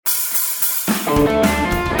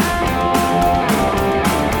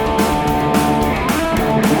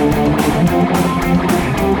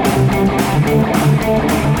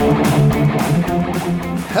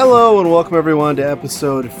Hello and welcome everyone to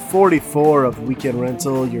episode 44 of Weekend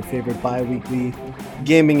Rental, your favorite bi-weekly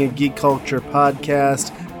gaming and geek culture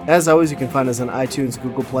podcast. As always, you can find us on iTunes,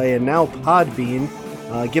 Google Play, and now Podbean.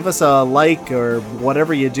 Give us a like or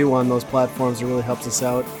whatever you do on those platforms. It really helps us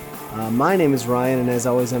out. My name is Ryan, and as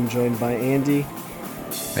always, I'm joined by Andy.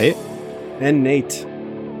 Hey. And Nate.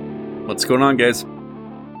 What's going on, guys?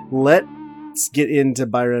 Let's get into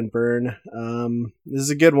Buy Rent Burn. This is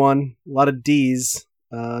a good one. A lot of D's.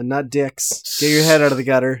 Not dicks. Get your head out of the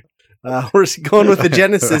gutter. We're going with the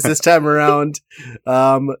Genesis this time around.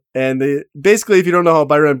 Basically, if you don't know how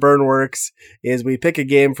Buy Rent Burn works, is we pick a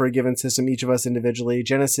game for a given system, each of us individually.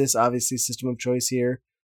 Genesis, obviously, system of choice here.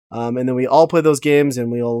 And then we all play those games,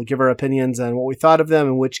 and we'll give our opinions on what we thought of them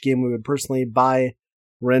and which game we would personally buy,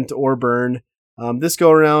 rent, or burn. This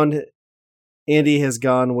go around, Andy has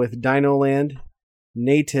gone with Dino Land.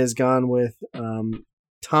 Nate has gone with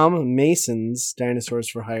Tom Mason's Dinosaurs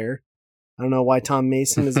for Hire. I don't know why Tom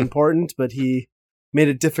Mason is important, but he made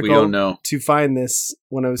it difficult to find this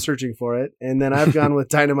when I was searching for it. And then I've gone with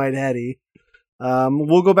Dynamite Headdy.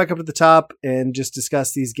 We'll go back up to the top and just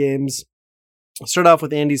discuss these games. I'll start off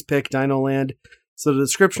with Andy's pick, Dino Land. So the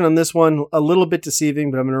description on this one, a little bit deceiving,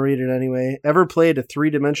 but I'm going to read it anyway. Ever played a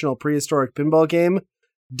three-dimensional prehistoric pinball game?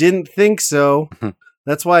 Didn't think so.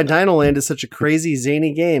 That's why Dino Land is such a crazy,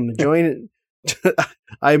 zany game.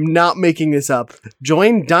 I'm not making this up.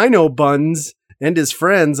 Join Dino Buns and his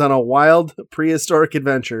friends on a wild prehistoric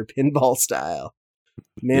adventure, pinball style.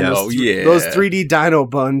 Man, those 3D Dino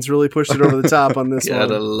Buns really pushed it over the top on this one.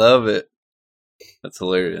 Gotta love it. That's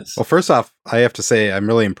hilarious. Well, first off, I have to say I'm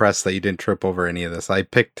really impressed that you didn't trip over any of this. I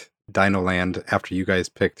picked Dino Land after you guys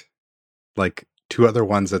picked like two other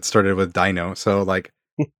ones that started with Dino. So like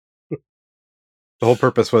the whole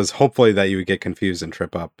purpose was hopefully that you would get confused and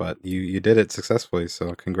trip up, but you did it successfully,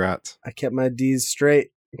 so congrats. I kept my D's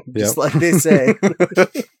straight, just like they say.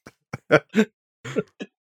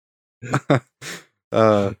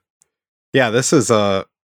 This is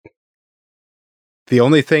the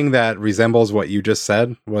only thing that resembles what you just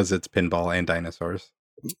said was it's pinball and dinosaurs.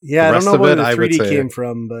 Yeah, I don't know where the 3D came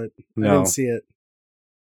from, but I didn't see it.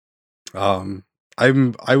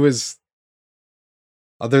 I was,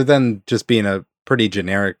 other than just being a pretty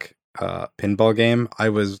generic pinball game, I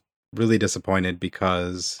was really disappointed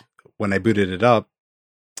because when I booted it up,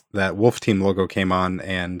 that Wolf Team logo came on,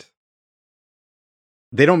 and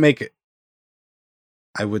they don't make,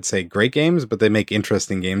 I would say, great games, but they make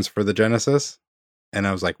interesting games for the Genesis. And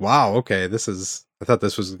I was like, wow, okay, I thought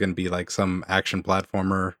this was going to be like some action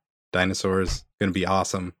platformer, dinosaurs, going to be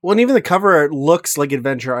awesome. Well, and even the cover art looks like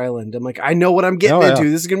Adventure Island. I'm like, I know what I'm getting into.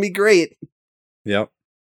 This is going to be great. Yep.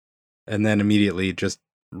 And then immediately just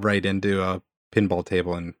right into a pinball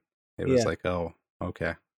table, and it was like, oh,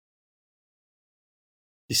 okay.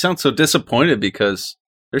 You sound so disappointed because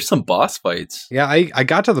there's some boss fights. Yeah, I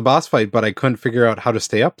got to the boss fight, but I couldn't figure out how to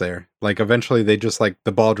stay up there. Like, eventually they just, like,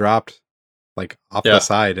 the ball dropped, like, off the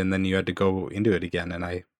side, and then you had to go into it again. And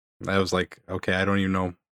I was like, okay, I don't even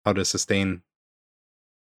know how to sustain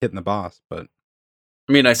hitting the boss, but...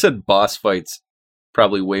 I mean, I said boss fights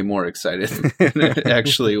probably way more excited than it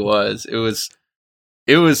actually was. It was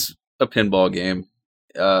a pinball game.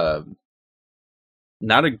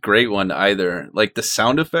 Not a great one either. Like, the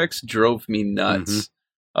sound effects drove me nuts.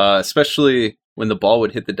 Especially when the ball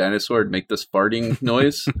would hit the dinosaur and make this farting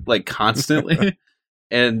noise, like, constantly.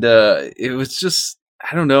 And it was just,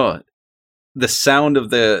 I don't know. The sound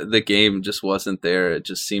of the game just wasn't there. It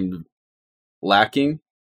just seemed lacking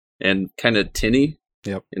and kind of tinny.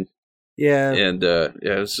 Yep. And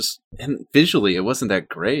it was just, and visually it wasn't that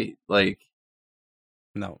great. Like,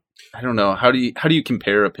 no, I don't know. How do you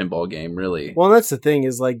compare a pinball game, really? Well, that's the thing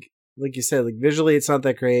is like you said, like visually it's not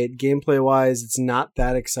that great. Gameplay wise, it's not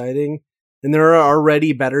that exciting. And there are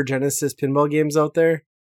already better Genesis pinball games out there.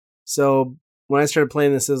 So when I started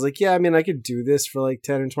playing this, I was like, yeah, I mean, I could do this for like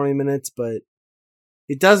 10 or 20 minutes, but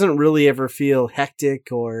it doesn't really ever feel hectic,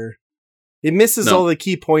 or it misses all the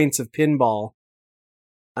key points of pinball.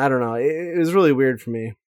 I don't know. It was really weird for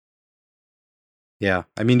me. Yeah,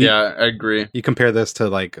 I mean, I agree. You compare this to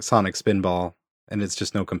like Sonic Spinball, and it's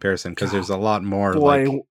just no comparison because there's a lot more. Boy,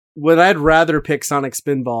 like... when I'd rather pick Sonic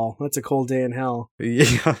Spinball, that's a cold day in hell.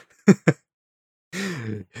 Yeah,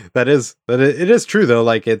 it is true though.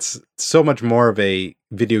 Like, it's so much more of a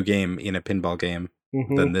video game in a pinball game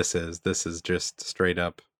than this is. This is just straight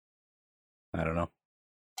up. I don't know.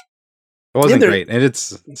 It wasn't great, and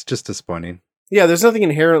it's just disappointing. Yeah, there's nothing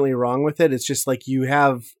inherently wrong with it. It's just like you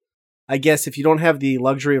have, I guess, if you don't have the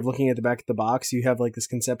luxury of looking at the back of the box, you have like this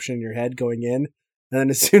conception in your head going in, and then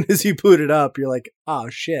as soon as you boot it up, you're like, oh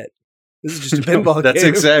shit, this is just a pinball That's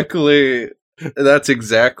game. That's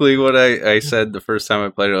exactly what I said the first time I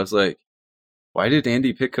played it. I was like, why did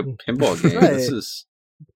Andy pick a pinball game? Right.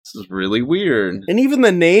 This is really weird. And even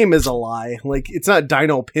the name is a lie. Like, it's not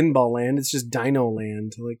Dino Pinball Land, it's just Dino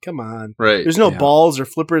Land. Like, come on. Right. There's no Yeah. balls or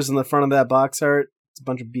flippers in the front of that box art. It's a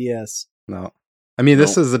bunch of BS. No. I mean,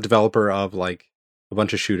 this No. is the developer of like a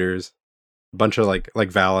bunch of shooters, a bunch of like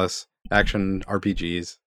Valis action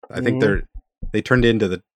RPGs. I think they turned into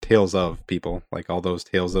the Tales of people, like all those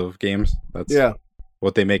Tales of games. That's Yeah.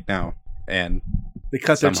 what they make now. And They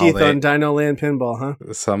cut their Somehow teeth on Dino Land Pinball,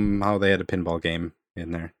 huh? somehow they had a pinball game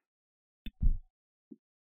in there.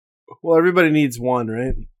 Well, everybody needs one,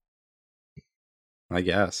 right? I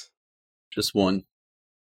guess. Just one.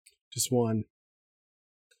 Just one.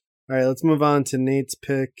 All right, let's move on to Nate's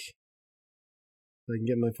pick. If I can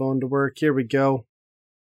get my phone to work. Here we go.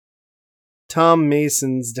 Tom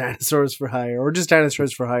Mason's Dinosaurs for Hire, or just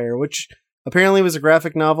Dinosaurs for Hire, which apparently was a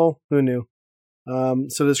graphic novel. Who knew? So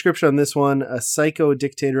the description on this one, a psycho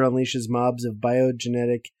dictator unleashes mobs of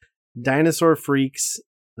biogenetic dinosaur freaks.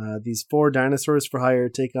 These 4 dinosaurs for hire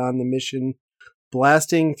take on the mission,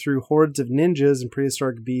 blasting through hordes of ninjas and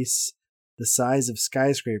prehistoric beasts the size of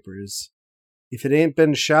skyscrapers. If it ain't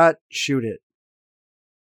been shot, shoot it.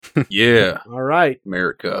 Yeah. All right,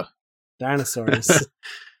 America. dinosaurs.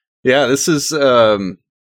 Yeah, this is an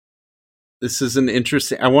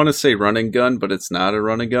interesting, I want to say run and gun, but it's not a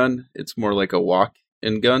run and gun. It's more like a walk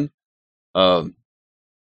and gun.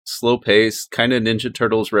 Slow pace, kind of Ninja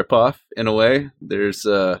Turtles ripoff in a way. There's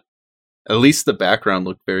at least the background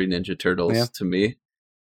looked very Ninja Turtles to me.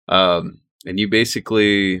 And you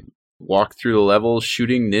basically walk through the levels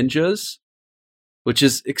shooting ninjas, which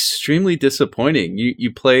is extremely disappointing.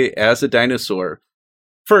 You play as a dinosaur.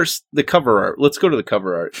 First, the cover art. Let's go to the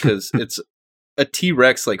cover art because it's a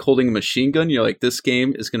T-Rex like holding a machine gun. You're like, this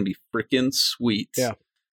game is going to be freaking sweet. Yeah.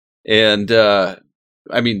 And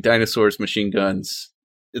I mean, dinosaurs, machine guns.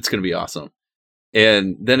 It's going to be awesome.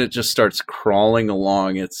 And then it just starts crawling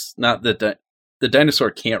along. It's not that the dinosaur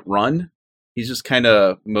can't run. He's just kind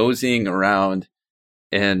of moseying around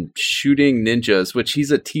and shooting ninjas, which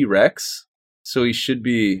he's a T-Rex. So he should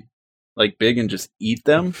be like big and just eat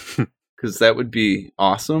them. Because that would be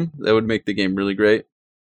awesome. That would make the game really great.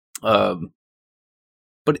 But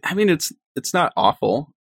I mean, it's not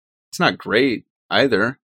awful. It's not great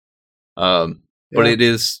either. But it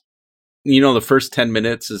is, the first 10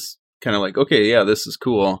 minutes is kind of like, okay, yeah, this is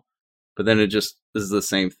cool. But then it just is the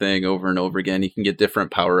same thing over and over again. You can get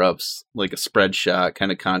different power-ups, like a spread shot,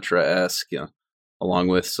 kind of Contra-esque, along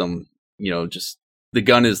with some, just the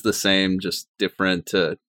gun is the same, just different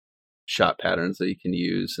shot patterns that you can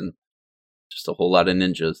use, and just a whole lot of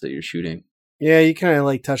ninjas that you're shooting. Yeah, you kind of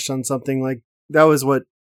like touched on something like that was what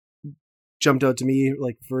jumped out to me.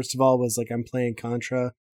 Like, first of all, was like I'm playing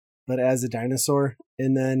Contra, but as a dinosaur,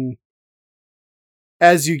 and then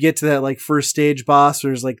as you get to that like first stage boss,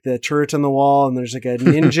 there's like the turret on the wall, and there's like a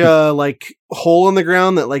ninja like hole in the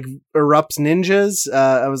ground that like erupts ninjas.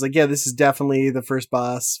 I was like, yeah, this is definitely the first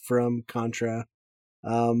boss from Contra.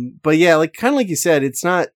 But yeah, like kind of like you said, it's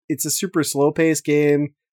a super slow paced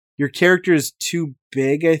game. Your character is too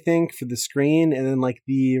big, I think, for the screen, and then like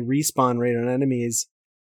the respawn rate on enemies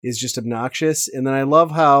is just obnoxious. And then I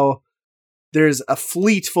love how there's a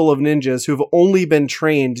fleet full of ninjas who've only been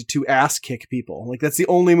trained to ass kick people. Like that's the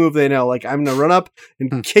only move they know. Like I'm gonna run up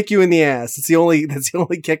and kick you in the ass. That's the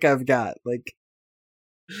only kick I've got. Like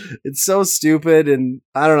it's so stupid, and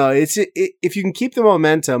I don't know. If you can keep the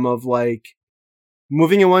momentum of like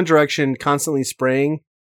moving in one direction, constantly spraying,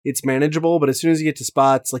 it's manageable. But as soon as you get to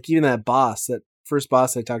spots, like even that first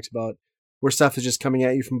boss I talked about, where stuff is just coming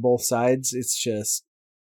at you from both sides,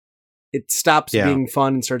 it stops being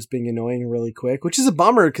fun and starts being annoying really quick, which is a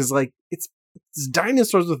bummer because like it's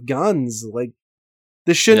dinosaurs with guns. Like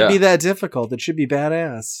this shouldn't be that difficult. It should be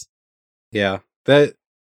badass. Yeah, the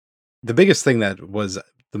biggest thing that was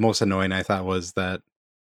the most annoying, I thought, was that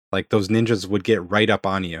like those ninjas would get right up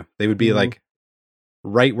on you. They would be like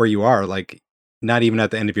right where you are, like not even at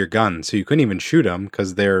the end of your gun, so you couldn't even shoot them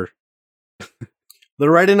because they're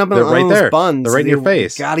right in up on right those there. buns. They're right in your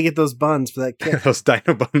face. Got to get those buns for that kick. Those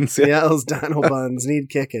dino buns. Yeah, those dino buns need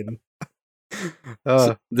kicking.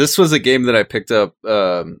 So this was a game that I picked up.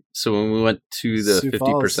 So when we went to the Sioux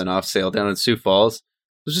 50% off sale down in Sioux Falls,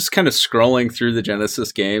 I was just kind of scrolling through the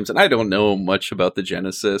Genesis games, and I don't know much about the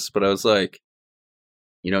Genesis, but I was like,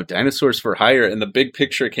 Dinosaurs for Hire, and the big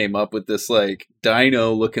picture came up with this like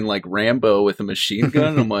dino looking like Rambo with a machine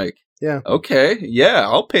gun. And I'm like, Yeah. okay, yeah,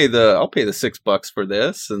 I'll pay the $6 for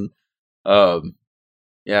this. And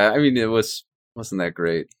yeah, I mean, wasn't that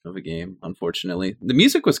great of a game, unfortunately. The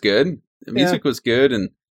music was good.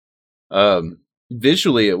 And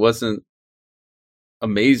visually it wasn't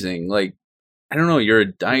amazing. Like, I don't know, you're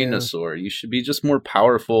a dinosaur. You should be just more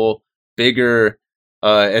powerful, bigger.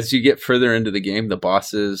 As you get further into the game, the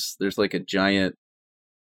bosses, there's like a giant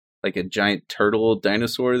turtle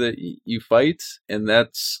dinosaur that you fight, and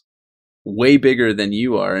that's way bigger than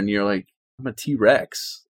you are. And you're like, I'm a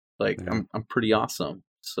T-Rex. Like, yeah. I'm pretty awesome.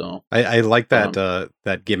 So I like that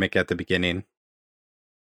that gimmick at the beginning,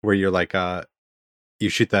 where you're like, you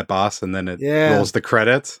shoot that boss, and then it rolls the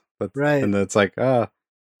credits. Right, and then it's like,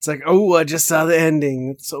 it's like, oh, I just saw the ending.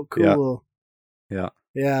 It's so cool.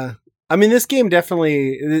 Yeah. I mean, this game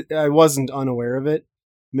definitely, I wasn't unaware of it.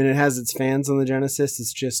 I mean, it has its fans on the Genesis.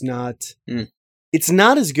 It's just not, it's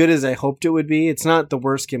not as good as I hoped it would be. It's not the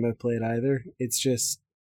worst game I've played either. It's just,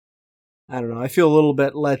 I don't know. I feel a little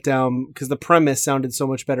bit let down because the premise sounded so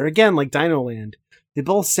much better. Again, like Dino Land. They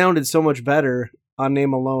both sounded so much better on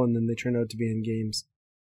name alone than they turned out to be in games.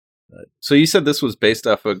 So you said this was based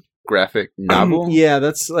off a graphic novel? Yeah,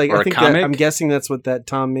 that's like, or I think I'm guessing that's what that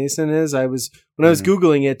Tom Mason is. When I was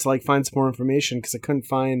Googling it to like find some more information, because I couldn't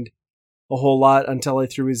find a whole lot until I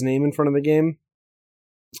threw his name in front of the game.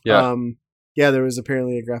 Yeah. There was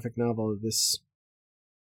apparently a graphic novel that this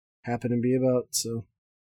happened to be about. So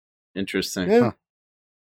interesting. Yeah. Huh.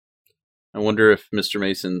 I wonder if Mr.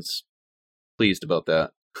 Mason's pleased about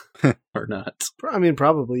that or not. I mean,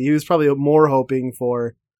 probably. He was probably more hoping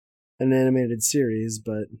for an animated series,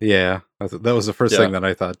 but yeah, that was the first thing that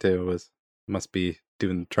I thought too. Was must be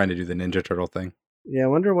trying to do the Ninja Turtle thing. Yeah, I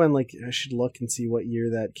wonder when. Like, I should look and see what year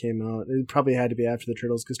that came out. It probably had to be after the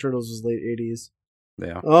Turtles, because Turtles was late 80s.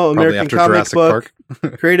 Yeah. Oh, American Comic Jurassic Book,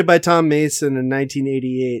 Park. created by Tom Mason in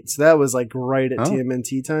 1988. So that was like right at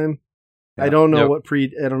TMNT time. Yeah. I don't know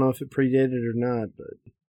I don't know if it predated or not, but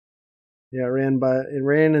yeah, it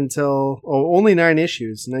ran until only 9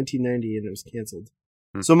 issues, 1990, and it was canceled.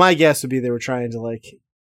 So my guess would be they were trying to like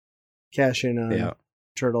cash in on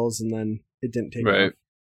Turtles, and then it didn't take off.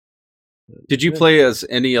 Did you play as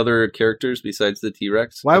any other characters besides the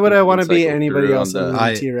T-Rex? Why would I want to be anybody else other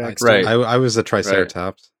than the T-Rex? I was a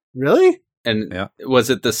Triceratops. Right. Really? And was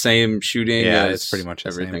it the same shooting? Yeah, as it's pretty much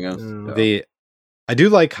everything else. Oh. I do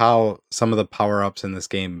like how some of the power-ups in this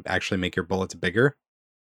game actually make your bullets bigger.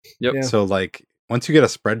 Yep. Yeah. So like, once you get a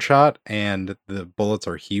spread shot and the bullets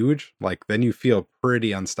are huge, like then you feel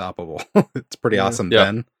pretty unstoppable. It's pretty awesome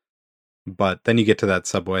then. But then you get to that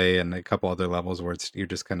subway and a couple other levels where you're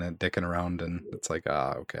just kind of dicking around, and it's like,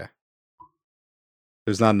 okay.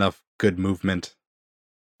 There's not enough good movement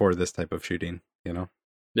for this type of shooting, you know?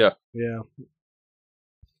 Yeah. Yeah.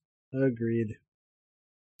 Agreed.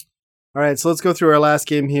 All right, so let's go through our last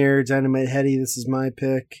game here. Dynamite Heady, this is my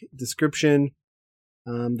pick. Description.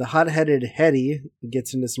 The hot-headed Heady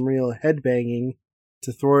gets into some real headbanging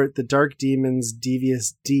to thwart the dark demon's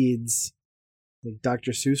devious deeds. Like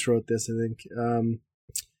Dr. Seuss wrote this, I think.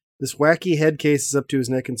 This wacky head case is up to his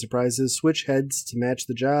neck in surprises. Switch heads to match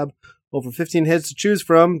the job. Over 15 heads to choose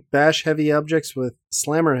from. Bash heavy objects with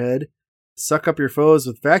slammer head. Suck up your foes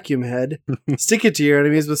with vacuum head. Stick it to your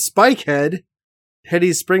enemies with spike head.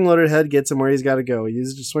 Heady's spring-loaded head gets him where he's got to go.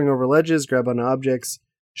 Use it to swing over ledges, grab onto objects,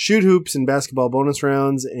 shoot hoops in basketball bonus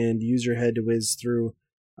rounds, and use your head to whiz through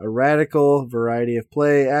a radical variety of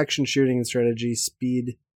play, action, shooting, and strategy.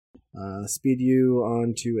 Speed you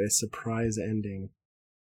on to a surprise ending.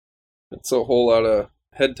 That's a whole lot of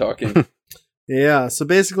head talking. Yeah, so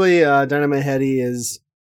basically, Dynamite Heady is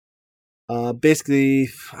basically,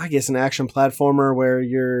 I guess, an action platformer where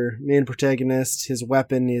your main protagonist, his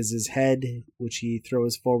weapon is his head, which he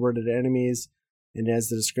throws forward at enemies. And as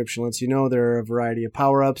the description lets you know, there are a variety of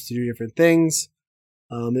power-ups to do different things.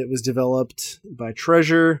 It was developed by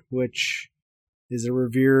Treasure, which is a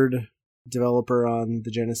revered developer on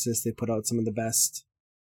the Genesis. They put out some of the best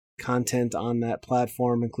content on that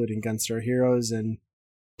platform, including Gunstar Heroes, and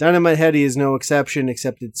Dynamite Heady is no exception,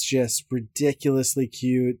 except it's just ridiculously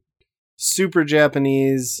cute, super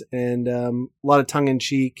Japanese, and a lot of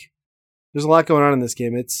tongue-in-cheek. There's a lot going on in this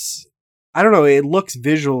game. I don't know, it looks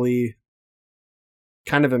visually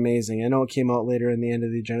kind of amazing. I know it came out later in the end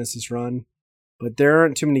of the Genesis run, but there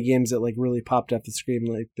aren't too many games that like really popped off the screen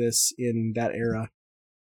like this in that era.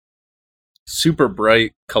 Super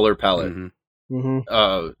bright color palette.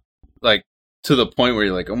 Mm-hmm. Like to the point where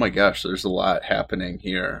you're like, oh my gosh, there's a lot happening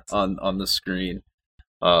here on the screen.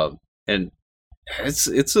 And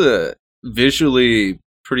it's a visually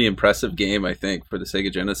pretty impressive game, I think, for the Sega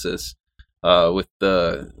Genesis, with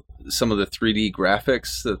some of the 3D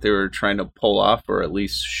graphics that they were trying to pull off, or at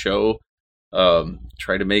least show,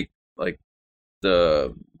 try to make like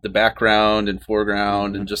the background and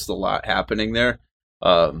foreground and just a lot happening there.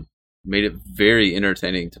 Made it very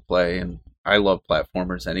entertaining to play, and I love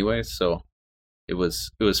platformers anyway, so it was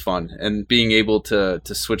fun. And being able to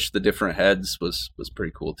switch the different heads was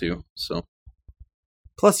pretty cool too. So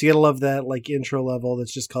plus, you gotta love that like intro level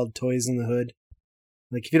that's just called Toys in the Hood.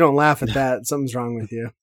 Like, if you don't laugh at that, something's wrong with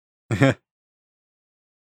you.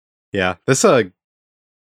 Yeah, this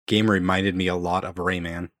game reminded me a lot of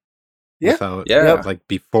Rayman. Yeah, Without, yeah. like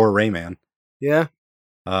before Rayman. Yeah,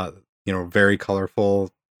 Very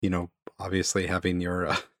colorful. Obviously having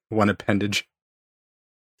your one appendage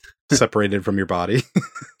separated from your body.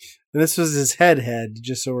 and this was his head,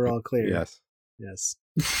 just so we're all clear. Yes.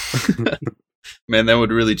 Man, that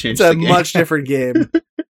would really change It's the a game. much different game.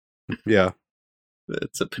 Yeah.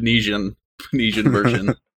 It's a Panesian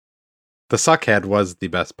version. The suck head was the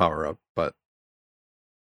best power up, but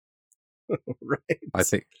Right. I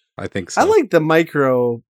think so. I like the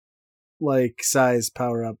micro, like, size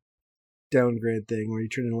power up downgrade thing where you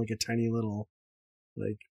turn into like a tiny little,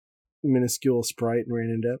 like, minuscule sprite and ran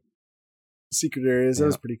into secret areas. That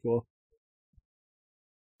was pretty cool.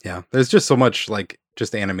 Yeah, there's just so much like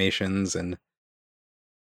just animations and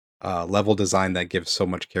level design that gives so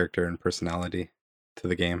much character and personality to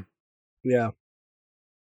the game. Yeah.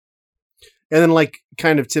 And then, like,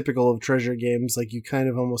 kind of typical of Treasure games, like, you kind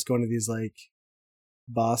of almost go into these, like,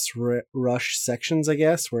 boss rush sections, I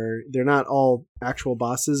guess, where they're not all actual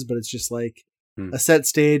bosses, but it's just, like, a set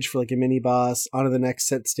stage for, like, a mini boss, onto the next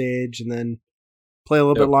set stage, and then play a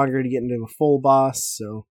little bit longer to get into a full boss,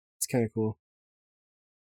 so it's kind of cool.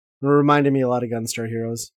 It reminded me a lot of Gunstar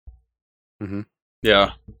Heroes. Mm-hmm.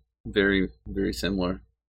 Yeah, very, very similar.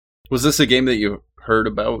 Was this a game that you heard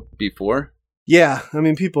about before? Yeah, I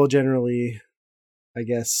mean, people generally, I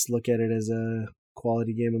guess, look at it as a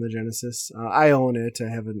quality game on the Genesis. I own it. I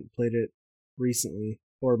haven't played it recently,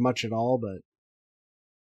 or much at all, but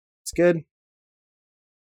it's good.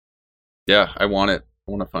 Yeah, I want it.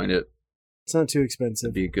 I want to find it. It's not too expensive.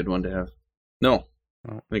 It'd be a good one to have. No,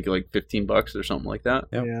 I think like $15 or something like that.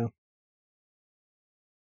 Yep. Yeah.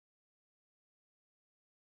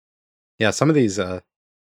 Yeah, some of those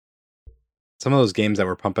games that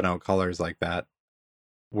were pumping out colors like that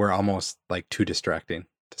were almost like too distracting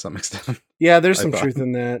to some extent. Yeah, there's some truth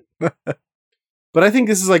in that. But I think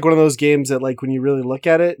this is like one of those games that, like, when you really look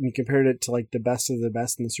at it and you compared it to like the best of the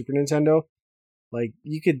best in the Super Nintendo, like,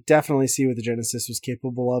 you could definitely see what the Genesis was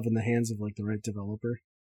capable of in the hands of like the right developer.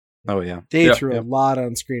 Oh yeah. They threw a lot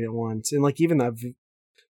on screen at once. And like, even that,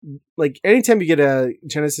 like, anytime you get a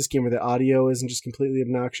Genesis game where the audio isn't just completely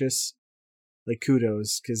obnoxious, like,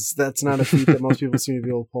 kudos, because that's not a feat that most people seem to be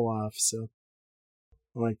able to pull off. So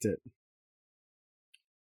I liked it.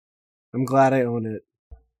 I'm glad I own it.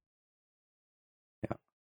 Yeah.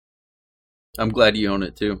 I'm glad you own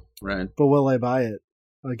it too, Ryan. But will I buy it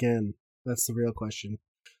again? That's the real question.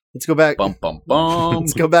 Let's go back. Bum, bum, bum.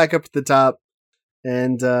 Let's go back up to the top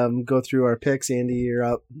and go through our picks. Andy, you're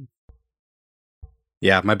up.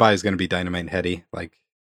 Yeah, my buy is going to be Dynamite Heady. Like,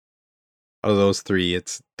 out of those three,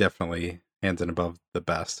 it's definitely hands and above the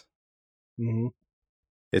best. Mm-hmm.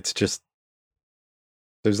 It's just,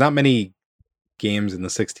 there's not many games in the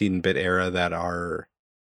 16-bit era that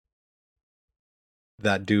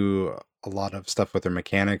do a lot of stuff with their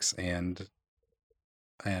mechanics and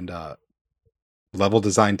level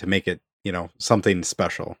design to make it, something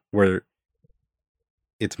special, where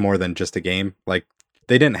it's more than just a game. Like,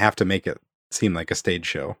 they didn't have to make it seem like a stage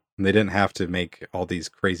show. And they didn't have to make all these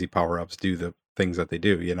crazy power-ups do the things that they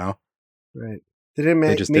do, Right. They didn't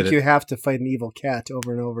make did you have to fight an evil cat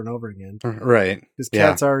over and over and over again. Right. Because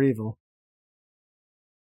cats are evil.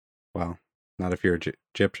 Well, not if you're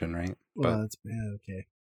Egyptian, right? Well, that's okay.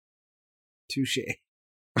 Touche.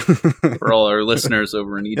 For all our listeners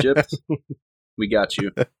over in Egypt, we got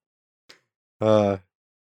you.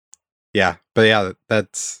 Yeah, but yeah,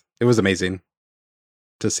 it was amazing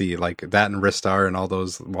to see, like, that and Ristar and all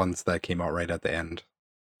those ones that came out right at the end.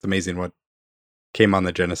 It's amazing what came on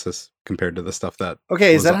the Genesis compared to the stuff that.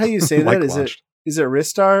 Okay, is that how you say like, that? Is it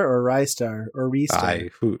Ristar or Rystar or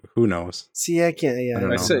Restar? Who knows? See, I can't. Yeah,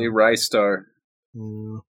 I I say Rystar.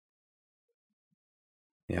 Yeah,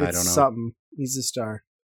 I don't know. Something. He's a star.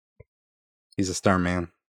 He's a star man.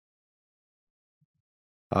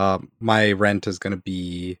 My rent is going to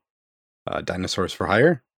be Dinosaurs for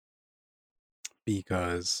Hire,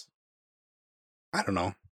 because I don't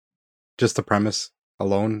know, just the premise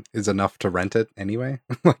alone is enough to rent it anyway.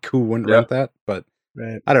 Like, who wouldn't rent that? But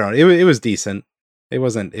Right. I don't know. It was decent. It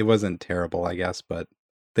wasn't terrible, I guess, but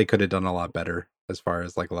they could have done a lot better as far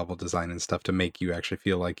as like level design and stuff to make you actually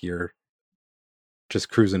feel like you're just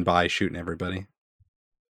cruising by shooting everybody.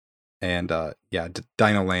 And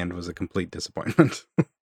Dino Land was a complete disappointment.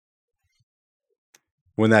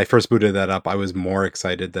 When I first booted that up, I was more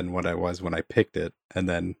excited than what I was when I picked it, and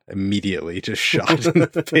then immediately just shot in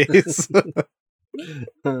the face.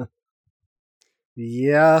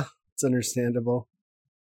 Yeah, it's understandable.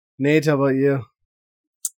 Nate, how about you?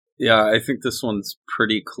 Yeah, I think this one's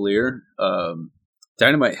pretty clear.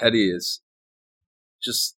 Dynamite Headdy is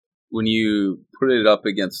just, when you put it up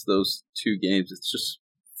against those two games, it's just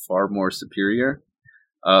far more superior.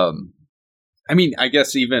 I mean, I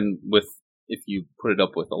guess even with, if you put it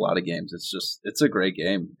up with a lot of games, it's a great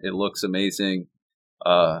game. It looks amazing.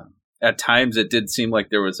 At times it did seem like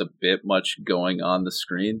there was a bit much going on the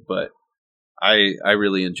screen, but I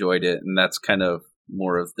really enjoyed it, and that's kind of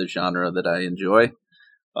more of the genre that I enjoy.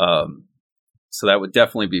 So that would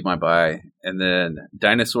definitely be my buy. And then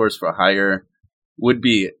Dinosaurs for Hire would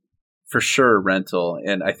be for sure rental.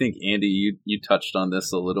 And I think, Andy, you touched on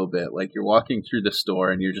this a little bit. Like, you're walking through the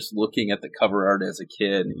store and you're just looking at the cover art as a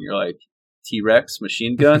kid, and you're like, T-Rex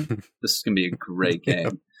machine gun? This is going to be a great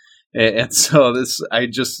game. And so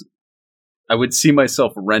I would see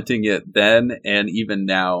myself renting it then and even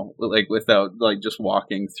now, like, without like just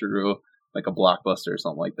walking through like a Blockbuster or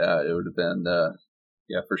something like that. It would have been,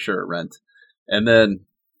 for sure, rent. And then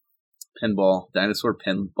Dinosaur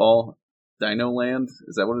Pinball, Dino Land.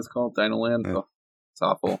 Is that what it's called? Dino Land? Yeah. Oh, it's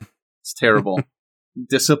awful. It's terrible.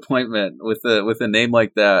 Disappointment with a name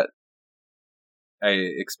like that. I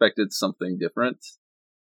expected something different,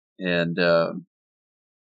 and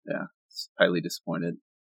highly disappointed.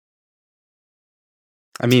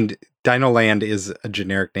 I mean, Dino Land is a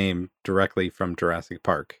generic name directly from Jurassic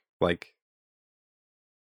Park. Like,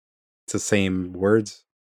 it's the same words.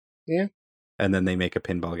 Yeah. And then they make a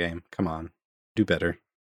pinball game. Come on, do better.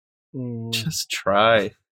 Just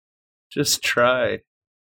try.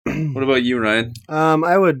 What about you, Ryan?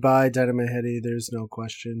 I would buy Dynamite Headdy. There's no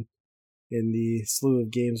question. In the slew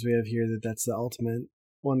of games we have here, that's the ultimate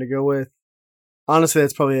one to go with. Honestly,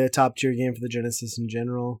 that's probably a top tier game for the Genesis in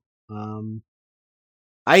general.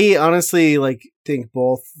 I honestly think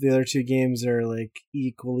both the other two games are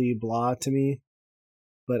equally blah to me,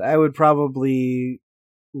 but I would probably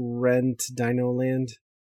rent Dino Land.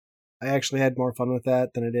 I actually had more fun with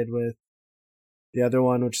that than I did with the other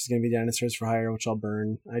one, which is going to be Dinosaurs for Hire, which I'll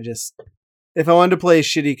burn. If I wanted to play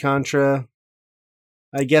shitty Contra,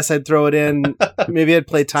 I guess I'd throw it in. Maybe I'd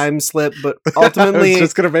play Time Slip, but ultimately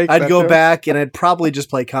I'd go back and I'd probably just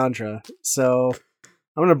play Contra. So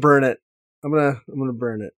I'm gonna burn it. I'm gonna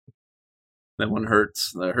burn it. That one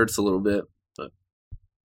hurts. That hurts a little bit, but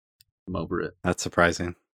I'm over it. That's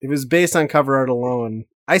surprising. It was based on cover art alone.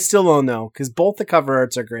 I still don't know, because both the cover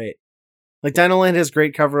arts are great. Like, Dino Land has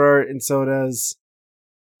great cover art, and so does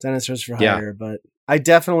Dinosaurs for Hire. But I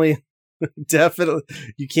definitely,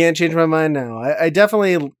 you can't change my mind now. I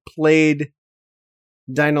definitely played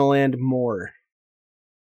Dino Land more.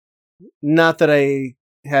 Not that I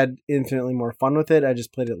had infinitely more fun with it. I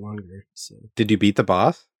just played it longer. So did you beat the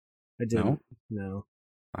boss? I didn't. No.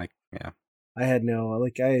 I had no,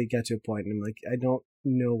 I got to a point and I'm like, I don't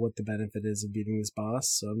know what the benefit is of beating this boss,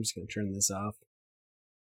 so I'm just going to turn this off.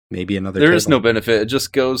 Maybe another There table. is no benefit. It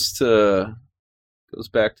just goes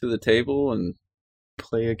back to the table and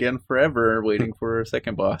play again forever, waiting for a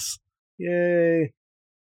second boss. Yay.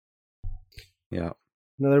 Yeah.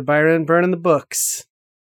 Another Byron burn in the books.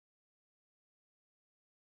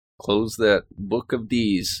 Close that book of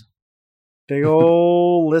D's. Big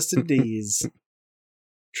ol' list of D's.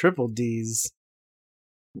 Triple D's.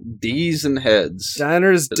 D's and heads.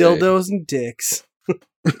 Diners, today. dildos, and dicks.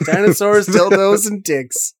 Dinosaurs, dildos, and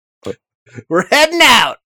dicks. We're heading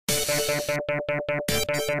out!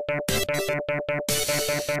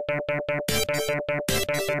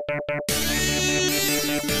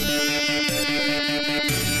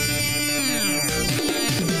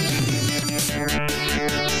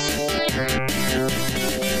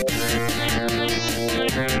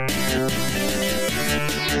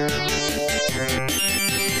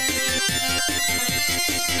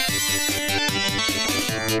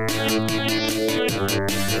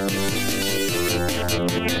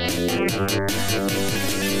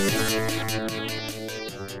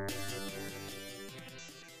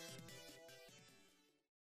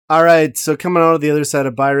 All right, so coming out of the other side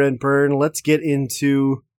of Byron Burn, let's get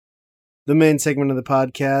into the main segment of the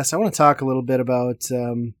podcast. I want to talk a little bit about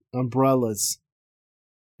umbrellas.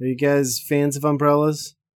 Are you guys fans of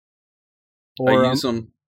umbrellas? I use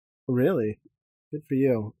them. Really? Good for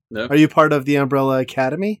you. No, Are you part of the Umbrella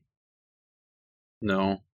Academy?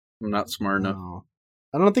 no, I'm not smart enough. No.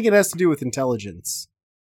 I don't think it has to do with intelligence.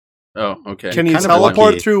 Oh, okay. Can you kind of teleport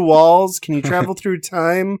lucky. through walls? Can you travel through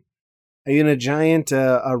time? Are you in a giant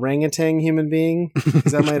orangutan human being?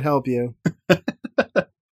 'Cause that might help you.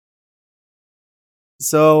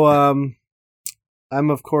 So, I'm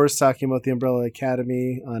of course talking about the Umbrella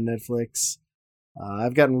Academy on Netflix.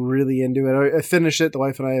 I've gotten really into it. I finished it. The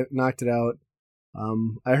wife and I knocked it out.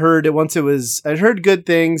 I heard it once. I heard good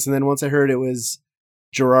things, and then once I heard it was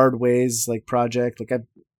Gerard Way's like project. Like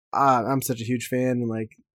I'm such a huge fan, and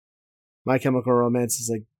like My Chemical Romance is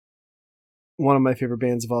like one of my favorite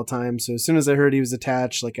bands of all time. So as soon as I heard he was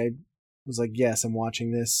attached, like I was like, yes, I'm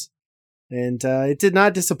watching this. And it did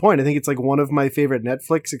not disappoint. I think it's like one of my favorite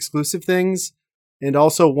Netflix exclusive things, and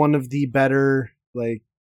also one of the better like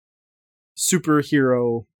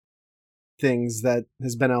superhero things that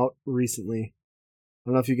has been out recently. I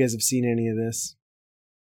don't know if you guys have seen any of this.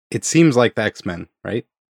 It seems like the X-Men, right?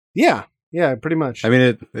 Yeah, pretty much. I mean,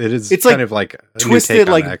 it is. It's kind like of like a new twisted take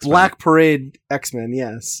on like the X-Men. Black Parade X-Men.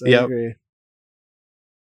 Yes, I Yep. agree.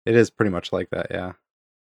 It is pretty much like that, yeah.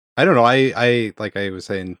 I don't know. I like I was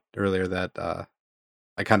saying earlier that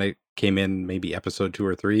I kind of came in maybe episode 2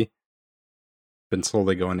 or 3. Been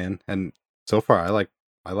slowly going in, and so far I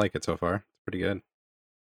like it so far. It's pretty good.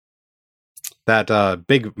 That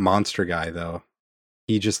big monster guy though,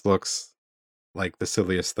 he just looks like the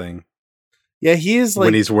silliest thing Yeah, he is like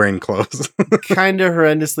when he's wearing clothes. kind of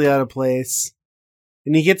horrendously out of place,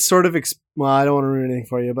 and he gets sort of well, I don't want to ruin anything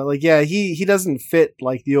for you, but like, yeah, he doesn't fit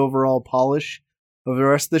like the overall polish of the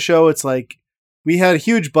rest of the show. It's like we had a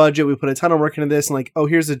huge budget, we put a ton of work into this, and like, oh,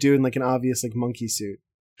 here's a dude in like an obvious like monkey suit.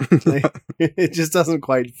 Like, it just doesn't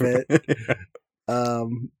quite fit.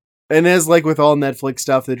 And as like with all Netflix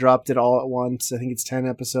stuff, they dropped it all at once. I think it's 10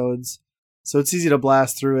 episodes, so it's easy to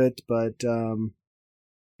blast through it. But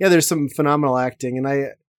yeah, there's some phenomenal acting, and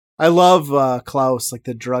I love Klaus, like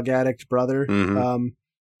the drug addict brother. Mhm.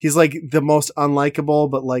 He's like the most unlikable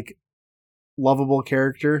but like lovable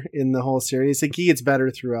character in the whole series. Like he gets better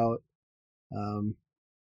throughout.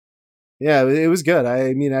 Yeah, it was good.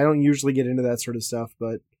 I mean, I don't usually get into that sort of stuff,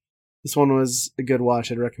 but this one was a good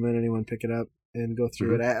watch. I'd recommend anyone pick it up and go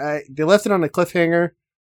through it. They left it on a cliffhanger,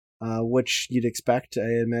 which you'd expect.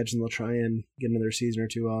 I imagine they'll try and get another season or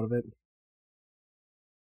 2 out of it,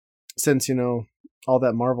 since all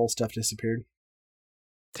that Marvel stuff disappeared.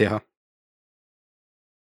 Yeah,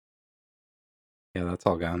 that's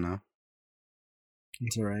all gone now.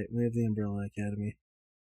 It's all right. We have the Umbrella Academy.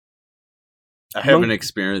 I haven't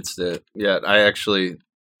experienced it yet. I actually,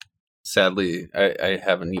 sadly, I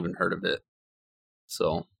haven't even heard of it.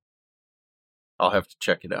 So I'll have to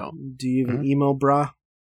check it out. Do you even emo bra?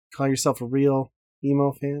 Call yourself a real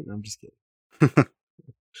emo fan? No, I'm just kidding.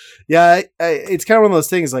 Yeah, it's kind of one of those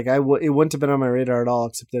things. Like it wouldn't have been on my radar at all,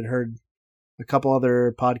 except I'd heard a couple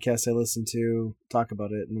other podcasts I listened to talk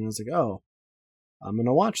about it, and then I was like, oh, I'm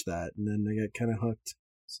gonna watch that, and then I got kind of hooked.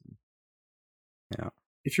 So, yeah.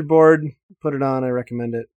 If you're bored, put it on. I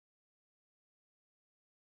recommend it.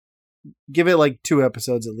 Give it like 2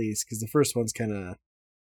 episodes at least, because the first one's kind of...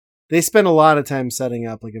 They spend a lot of time setting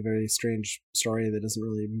up like a very strange story that doesn't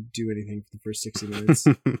really do anything for the first 60 minutes.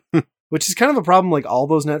 Which is kind of a problem like all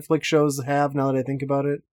those Netflix shows have, now that I think about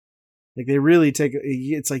it. Like they really take...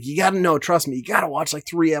 It's like, you gotta know, trust me, you gotta watch like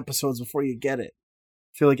 3 episodes before you get it.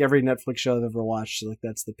 I feel like every Netflix show I've ever watched, like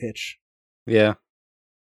that's the pitch. Yeah.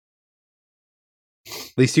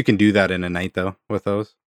 At least you can do that in a night, though, with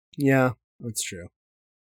those. Yeah, that's true.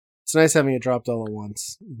 It's nice having it dropped all at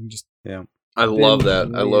once. You can just I love that.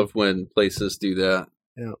 binge I love when places do that.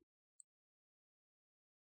 Yeah.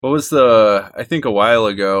 What was I think a while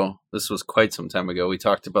ago, this was quite some time ago, we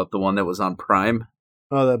talked about the one that was on Prime.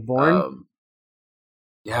 Oh, that Bourne?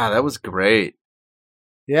 Yeah, that was great.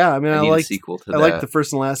 Yeah, I mean, I need a like sequel to I that. liked the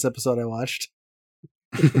first and last episode I watched.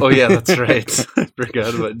 Oh yeah, that's right. I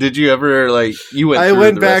forgot about. Did you ever you went? I through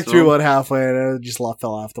went the back rest of through them? about halfway, and I just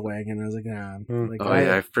fell off the wagon. I was like, nah. Like, Oh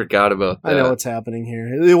yeah, I forgot about that. I know what's happening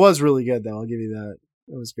here. It was really good, though. I'll give you that.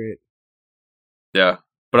 It was great. Yeah,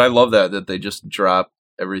 but I love that they just drop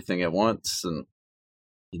everything at once, and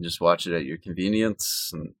you just watch it at your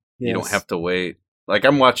convenience, and you don't Yes. have to wait. Like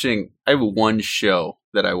I have one show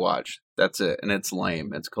that I watch. That's it, and it's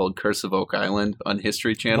lame. It's called Curse of Oak Island on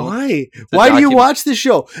History Channel. Why? a Why do you document- watch this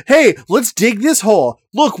show? Hey, let's dig this hole.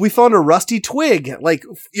 Look, we found a rusty twig. Like,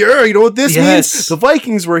 yeah, you know what this Yes. means? The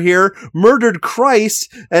Vikings were here, murdered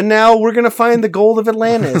Christ, and now we're gonna find the gold of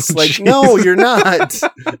Atlantis. Like, no, you're not.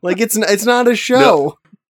 Like, it's not a show.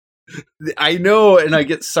 I know, and I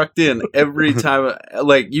get sucked in every time.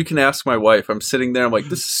 Like, you can ask my wife. I'm sitting there. I'm like,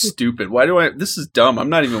 this is stupid. This is dumb. I'm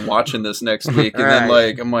not even watching this next week. And then,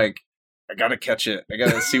 I'm like, I gotta catch it. I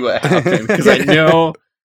gotta see what happened because I know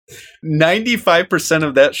 95%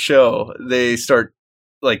 of that show they start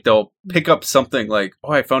they'll pick up something like,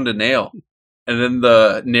 oh, I found a nail, and then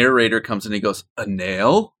the narrator comes and he goes, a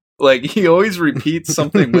nail? Like, he always repeats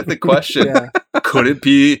something with a question. Yeah. Could it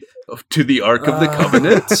be to the Ark of the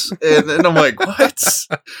Covenant? And then I'm like, what?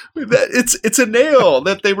 It's a nail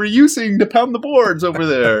that they were using to pound the boards over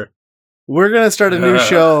there. We're going to start a new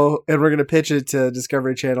show, and we're going to pitch it to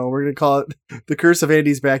Discovery Channel. We're going to call it The Curse of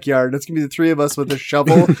Andy's Backyard. It's going to be the three of us with a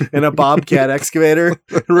shovel and a Bobcat excavator.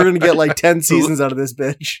 And we're going to get like 10 seasons out of this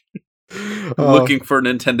bitch. Looking for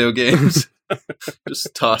Nintendo games.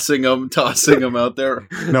 Just tossing them out there.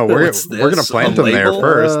 No, we're going to plant them there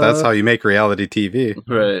first. That's how you make reality TV.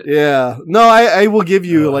 Right. Yeah. No, I will give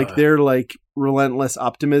you their relentless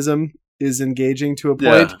optimism is engaging to a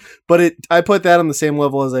point, but I put that on the same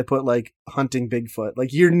level as I put like hunting Bigfoot.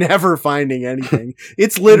 Like, you're never finding anything.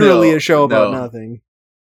 It's literally a show about nothing.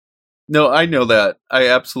 No, I know that. I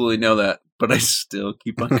absolutely know that, but I still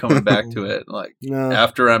keep on coming back to it. Like,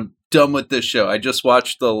 after I'm done with this show, I just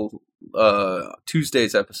watched the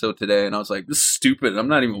Tuesday's episode today, and I was like, this is stupid. I'm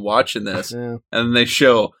not even watching this. Yeah. And then they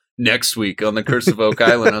show next week on the Curse of Oak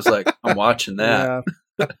Island. I was like, I'm watching that. Yeah.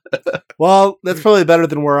 Well, that's probably better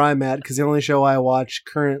than where I'm at, because the only show I watch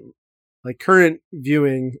current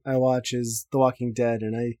viewing I watch is The Walking Dead,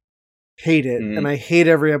 and I hate it, and I hate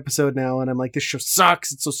every episode now, and I'm like, this show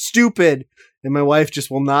sucks, it's so stupid, and my wife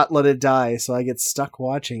just will not let it die, so I get stuck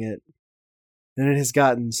watching it, and it has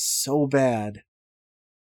gotten so bad.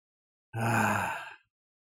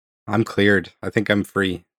 I'm cleared. I think I'm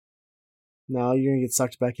free. No, you're gonna get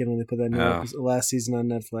sucked back in when they put that last season on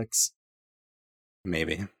Netflix.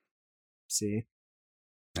 Maybe. See?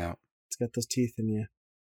 No. It's got those teeth in you.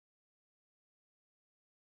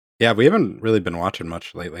 Yeah, we haven't really been watching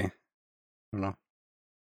much lately. I don't know.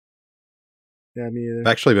 Yeah, me either.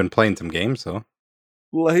 I've actually been playing some games, though.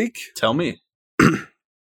 Like? Tell me.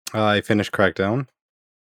 I finished Crackdown.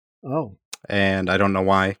 Oh. And I don't know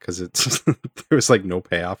why, because it's there was like no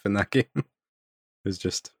payoff in that game. It was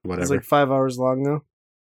just whatever. It was like 5 hours long, though?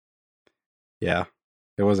 Yeah.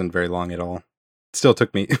 It wasn't very long at all. Still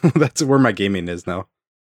took me, that's where my gaming is now.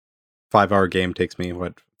 5-hour game takes me,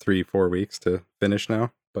 3-4 weeks to finish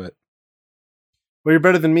now, but. Well, you're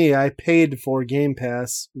better than me. I paid for Game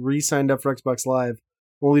Pass, re-signed up for Xbox Live,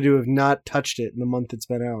 only to have not touched it in the month it's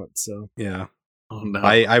been out, so. Yeah. Oh, no.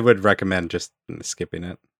 I would recommend just skipping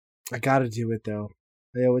it. I gotta do it, though.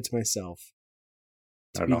 I owe it to myself.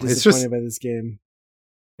 I don't know. It's disappointed by this game.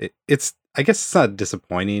 It's, I guess it's not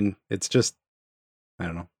disappointing. It's just, I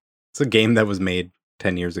don't know. It's a game that was made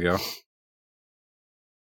 10 years ago.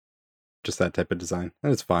 Just that type of design.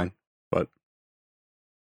 And it's fine. But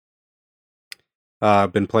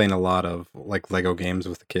I've been playing a lot of Lego games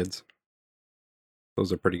with the kids.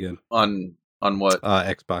 Those are pretty good. On what?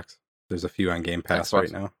 Xbox. There's a few on Game Pass right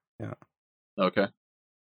now. Yeah. Okay.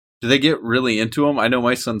 Do they get really into them? I know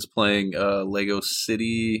my son's playing Lego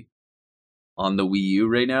City on the Wii U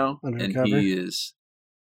right now. Undercover? And he is...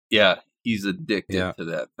 Yeah. He's addicted to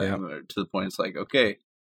that thing to the point it's like, okay,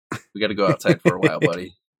 we got to go outside for a while,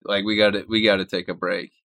 buddy. Like, we got to take a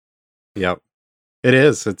break. Yep. It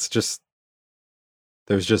is. It's just,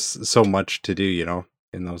 there's just so much to do,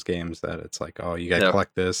 in those games that it's like, oh, you got to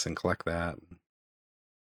collect this and collect that.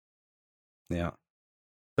 Yeah.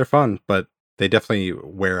 They're fun, but they definitely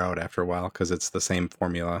wear out after a while because it's the same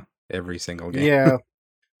formula every single game. Yeah.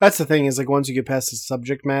 That's the thing is, once you get past the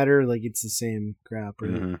subject matter, it's the same crap,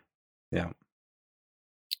 right? Mm-hmm. Yeah.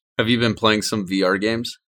 Have you been playing some VR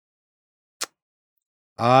games?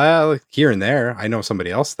 Here and there. I know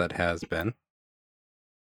somebody else that has been.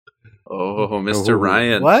 Oh, Mr.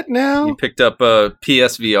 Ryan. What now? You picked up a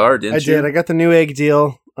PSVR, didn't you? I did. I got the new egg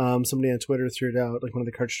deal. Somebody on Twitter threw it out, one of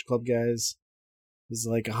the Cartridge Club guys. It was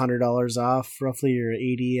 $100 off, roughly, or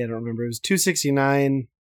 $80. I don't remember. It was $269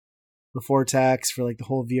 before tax for the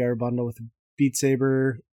whole VR bundle with Beat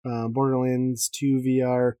Saber, Borderlands 2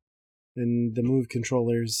 VR, and the Move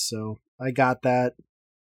controllers, so I got that.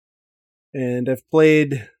 And I've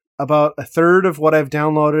played about a third of what I've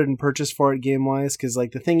downloaded and purchased for it game-wise, because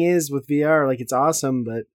the thing is with VR, it's awesome,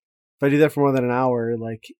 but if I do that for more than an hour,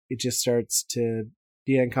 it just starts to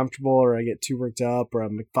be uncomfortable, or I get too worked up, or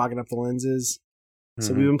I'm fogging up the lenses. Mm-hmm.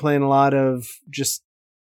 So we've been playing a lot of just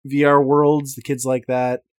VR worlds. The kids like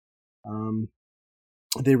that.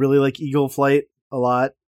 They really like Eagle Flight a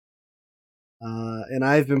lot. And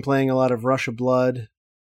I've been playing a lot of Rush of Blood.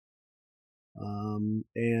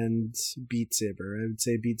 and Beat Saber. I would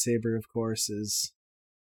say Beat Saber, of course, is.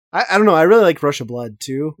 I don't know. I really like Rush of Blood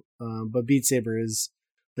too, but Beat Saber is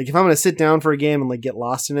like if I'm gonna sit down for a game and like get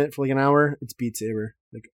lost in it for like an hour, it's Beat Saber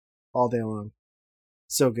like all day long.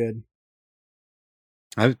 So good.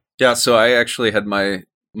 Yeah, so I actually had my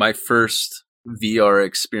first VR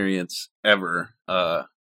experience ever.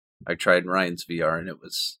 I tried Ryan's VR and it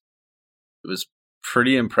was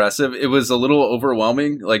pretty impressive. It was a little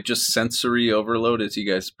overwhelming, like just sensory overload, as you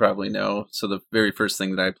guys probably know. So the very first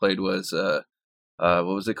thing that I played was what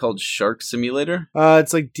was it called? Shark Simulator?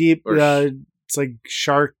 It's like deep. It's like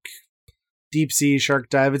shark, deep sea shark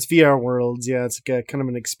dive. It's VR Worlds. Yeah, it's like a kind of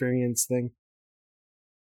an experience thing.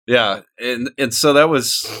 Yeah, and so that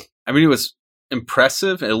was. I mean, it was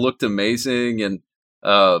impressive. It looked amazing, and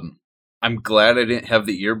I'm glad I didn't have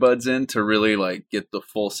the earbuds in to really like get the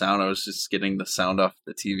full sound. I was just getting the sound off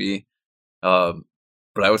the TV.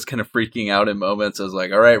 But I was kind of freaking out in moments. I was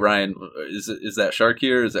like, all right, Ryan, is that shark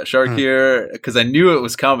here? Is that shark here? Because I knew it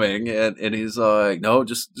was coming. And he's like, no,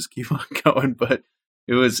 just keep on going. But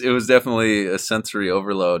it was definitely a sensory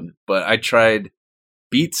overload. But I tried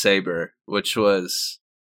Beat Saber, which was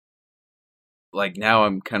like, now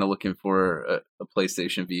I'm kind of looking for a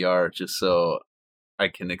PlayStation VR just so I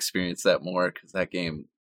can experience that more, because that game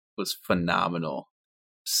was phenomenal.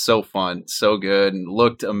 So fun, so good, and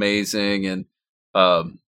looked amazing. And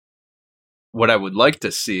what I would like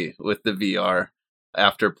to see with the VR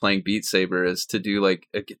after playing Beat Saber is to do like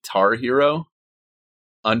a Guitar Hero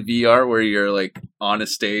on VR, where you're like on a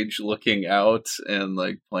stage looking out and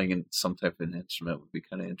like playing some type of instrument would be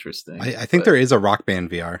kind of interesting. I think there is a Rock Band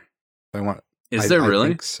VR. Is there really? I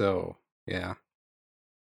think so. Yeah,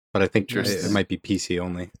 but I think it might be PC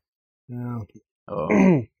only. Yeah.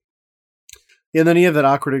 Oh. Yeah, and then you have that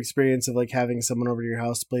awkward experience of like having someone over to your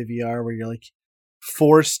house to play VR where you're like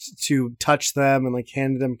forced to touch them and like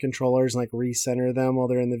hand them controllers and like recenter them while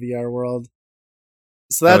they're in the VR world.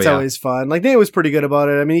 So that's always fun. Like Nate was pretty good about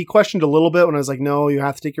it. I mean, he questioned a little bit when I was like, no, you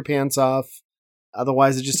have to take your pants off.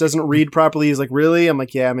 Otherwise it just doesn't read properly. He's like, really? I'm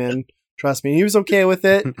like, yeah, man, trust me. And he was okay with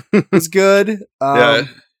it. It was good. Yeah,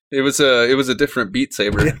 it was a different Beat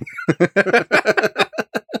Saber.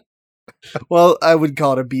 Well, I would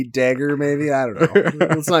call it a beat dagger, maybe. I don't know.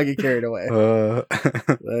 Let's not get carried away.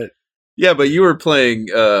 But yeah, but you were playing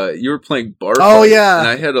bar. Oh yeah, and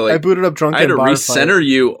I had to I booted up drunk. I had to bar recenter fight.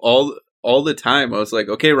 you all the time. I was like,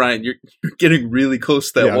 okay, Ryan, you're getting really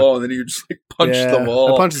close to that wall, and then you just like punch the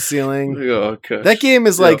wall. I punched the ceiling. Oh, gosh. That game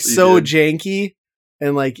is like so janky,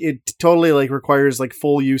 and like it totally like requires like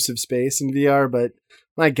full use of space in VR. But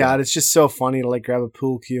my God, it's just so funny to like grab a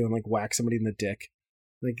pool cue and like whack somebody in the dick.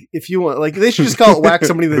 Like if you want, like they should just call it "Whack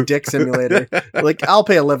Somebody in the Dick Simulator." Like I'll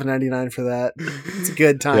pay $11.99 for that. It's a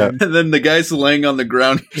good time. Yeah. And then the guy's laying on the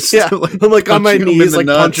ground. Yeah, I'm like on my knees, like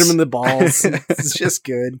punch him in the balls. It's just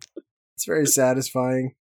good. It's very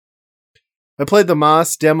satisfying. I played the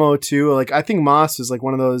Moss demo too. Like I think Moss is like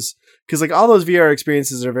one of those, because like all those VR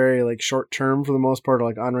experiences are very like short term for the most part,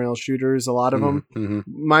 like on rail shooters. A lot of them,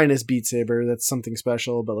 minus Beat Saber, that's something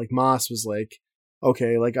special. But like Moss was like,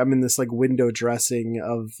 okay, like I'm in this like window dressing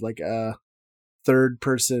of like a third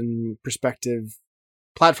person perspective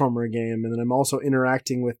platformer game, and then I'm also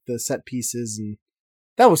interacting with the set pieces, and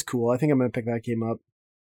that was cool. I think I'm gonna pick that game up.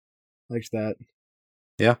 Liked that.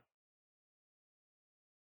 Yeah.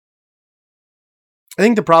 I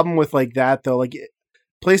think the problem with like that though, like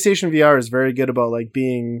PlayStation VR is very good about like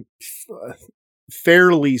being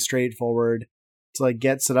fairly straightforward to like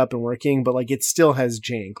get set up and working, but like it still has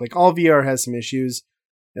jank. Like all VR has some issues,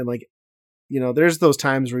 and like, you know, there's those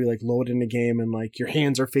times where you like load in a game and like your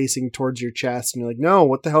hands are facing towards your chest, and you're like, no,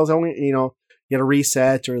 what the hell's only, you know, you gotta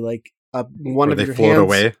reset, or like one or of they your float hands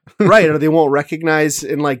away. right, or they won't recognize,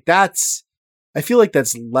 and like that's, I feel like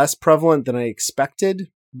that's less prevalent than I expected,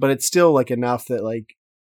 but it's still like enough that like,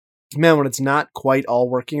 man, when it's not quite all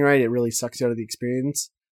working right, it really sucks you out of the experience.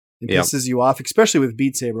 It pisses you off, especially with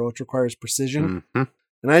Beat Saber, which requires precision. Mm-hmm.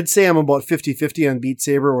 And I'd say I'm about 50-50 on Beat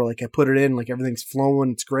Saber, where like I put it in, like everything's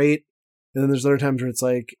flowing, it's great. And then there's other times where it's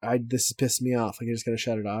like, this is pissing me off. Like I just gotta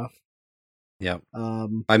shut it off. Yeah.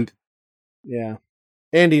 Yeah.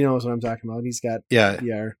 Andy knows what I'm talking about. He's got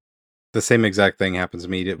VR. The same exact thing happens to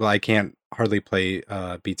me. Well, I can't hardly play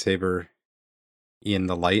Beat Saber in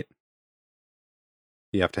the light.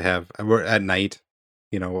 You have to have, at night,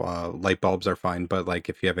 you know, light bulbs are fine, but like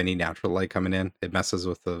if you have any natural light coming in, it messes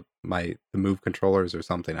with the Move controllers or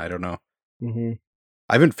something. I don't know. Mm-hmm.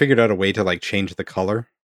 I haven't figured out a way to like change the color,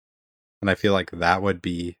 and I feel like that would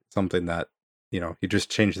be something that, you know, you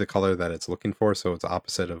just change the color that it's looking for, so it's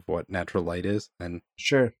opposite of what natural light is. And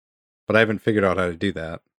sure, but I haven't figured out how to do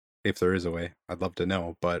that. if there is a way. I'd love to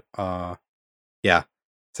know. But yeah,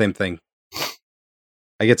 same thing.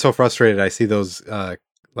 I get so frustrated. I see those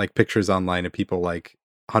like pictures online of people like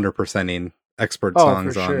 100%ing expert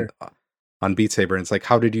songs on Beat Saber, and it's like,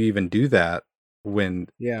 how did you even do that when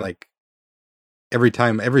like every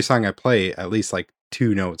song I play, at least like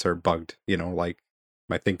 2 notes are bugged, you know, like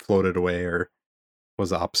my thing floated away or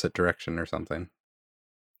was the opposite direction or something.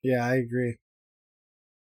 Yeah, I agree.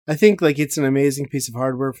 I think like it's an amazing piece of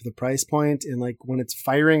hardware for the price point, and like when it's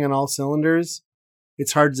firing on all cylinders,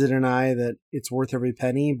 it's hard to deny that it's worth every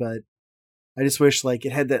penny, but I just wish like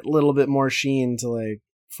it had that little bit more sheen to like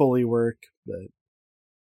fully work, but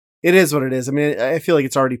it is what it is. I mean, I feel like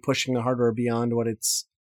it's already pushing the hardware beyond what it's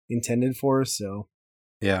intended for, so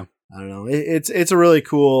yeah. I don't know. It's a really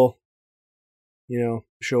cool, you know,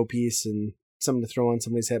 showpiece and something to throw on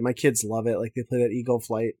somebody's head. My kids love it. Like they play that Eagle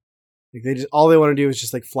Flight. Like they just all they want to do is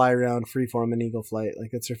just like fly around freeform in Eagle Flight.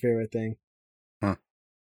 Like that's their favorite thing. Huh.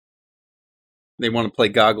 They want to play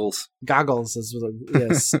goggles. Goggles is what,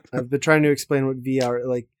 yes. I've been trying to explain what VR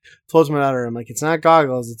like. Told my daughter, I'm like, it's not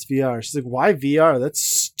goggles, it's VR. She's like, why VR? That's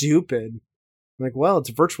stupid. I'm like, well,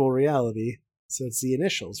 it's virtual reality, so it's the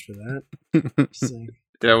initials for that. She's like,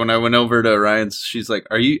 yeah, when I went over to Ryan's, she's like,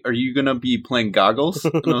 "Are you gonna be playing goggles?"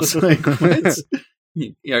 And I was like, "What?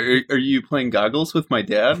 Yeah, are you playing goggles with my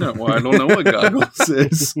dad?" Well, I don't know what goggles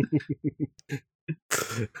is.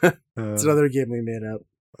 It's another game we made up.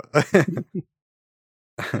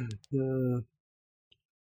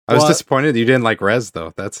 I was disappointed you didn't like Rez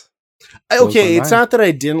though. That's okay. It's not that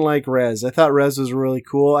I didn't like Rez. I thought Rez was really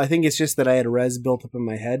cool. I think it's just that I had Rez built up in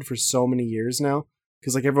my head for so many years now.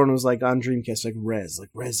 Because like everyone was like on Dreamcast, like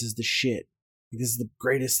Rez is the shit. Like, this is the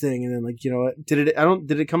greatest thing. And then like, you know, did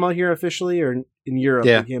it come out here officially or in Europe?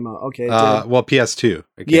 Yeah, it came out. Okay. Well, PS2.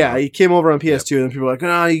 It came over on PS2, and then people were like,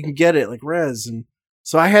 "Oh, you can get it like Rez." And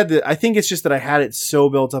so I think it's just that I had it so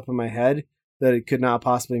built up in my head that it could not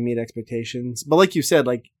possibly meet expectations. But like you said,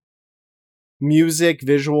 like music,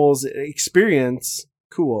 visuals, experience,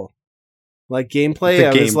 cool. Like gameplay,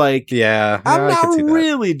 I was like, I'm not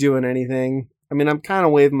really doing anything. I mean, I'm kind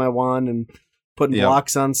of waving my wand and putting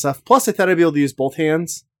blocks on stuff. Plus, I thought I'd be able to use both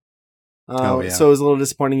hands. So it was a little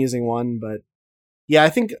disappointing using one. But yeah, I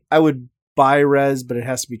think I would buy Rez, but it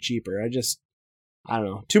has to be cheaper. I don't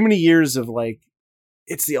know. Too many years of like,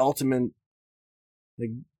 it's the ultimate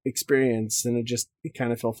like experience, and it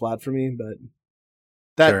kind of fell flat for me. But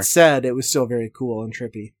that said, it was still very cool and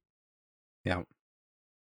trippy. Yeah.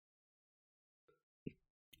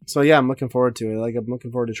 So yeah, I'm looking forward to it. Like I'm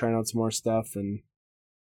looking forward to trying out some more stuff, and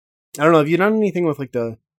I don't know. Have you done anything with like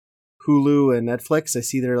the Hulu and Netflix? I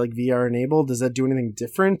see they're like VR enabled. Does that do anything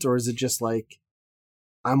different, or is it just like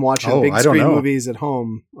I'm watching big screen movies at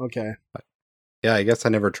home? Okay. Yeah, I guess I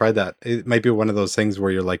never tried that. It might be one of those things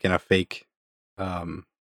where you're like in a fake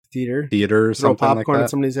theater or something popcorn like that. At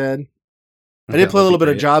somebody's head. I did play a little bit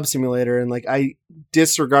of Job Simulator, and like I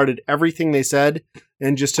disregarded everything they said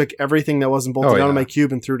and just took everything that wasn't bolted out of my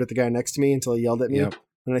cube and threw it at the guy next to me until he yelled at me. Yep.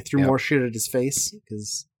 And I threw more shit at his face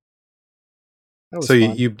because that was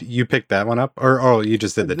fun. you picked that one up, or you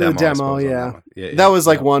just did the demo? Demo, yeah. That was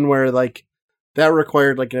like one where like that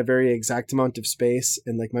required like a very exact amount of space,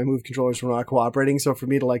 and like my Move controllers were not cooperating. So for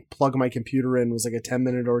me to like plug my computer in was like a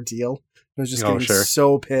 10-minute ordeal. I was just getting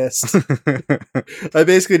so pissed. I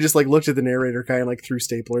basically just like looked at the narrator, kind of like threw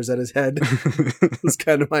staplers at his head. It was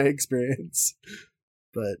kind of my experience.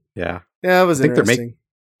 But yeah, it was interesting.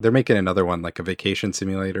 They're making another one, like a vacation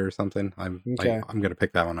simulator or something. I'm gonna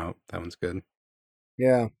pick that one out. That one's good.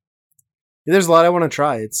 Yeah, there's a lot I want to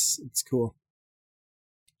try. It's cool,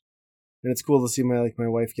 and it's cool to see my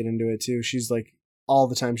wife get into it too. She's like all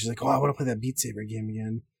the time. She's like, "Oh, I want to play that Beat Saber game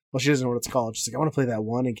again." Well, she doesn't know what it's called. She's like, "I want to play that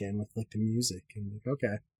one again with like the music." And I'm like,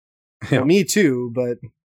 okay, well, me too. But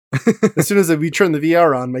as soon as we turn the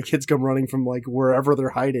VR on, my kids come running from like wherever they're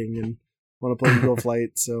hiding and want to play Eagle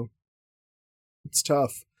Flight. So it's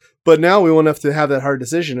tough. But now we won't have to have that hard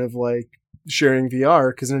decision of like sharing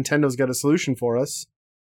VR because Nintendo's got a solution for us.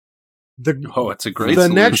 It's a great the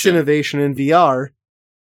solution. Next innovation in VR,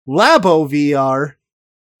 Labo VR.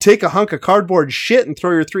 Take a hunk of cardboard shit and throw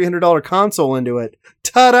your $300 console into it.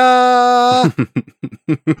 Ta-da!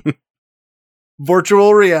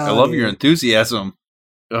 Virtual reality. I love your enthusiasm.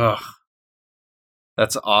 Ugh.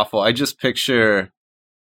 That's awful. I just picture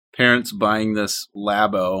parents buying this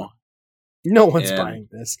Labo. No one's buying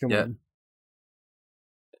this. Come on.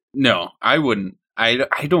 No, I wouldn't.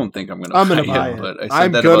 I don't think I'm going to buy it. But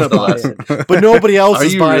I'm going to buy it. But nobody else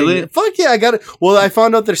is buying it. Fuck yeah, I got it. Well, I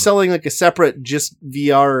found out they're selling like a separate just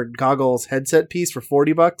VR goggles headset piece for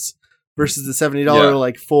 $40 versus the $70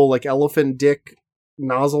 like full like elephant dick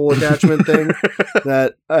nozzle attachment thing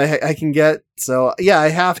that I can get. So yeah, I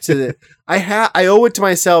have to. I owe it to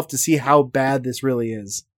myself to see how bad this really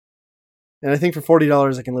is. And I think for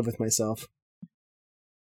 $40, I can live with myself. I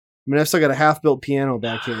mean, I've still got a half-built piano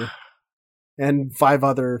back here, and 5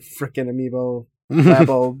 other frickin' Amiibo,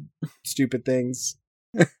 Labo, stupid things.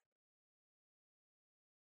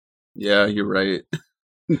 Yeah, you're right.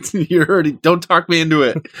 You're already. Don't talk me into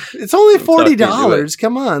it. It's only Don't talk me into $40.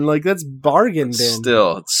 Come on, like that's bargain bin.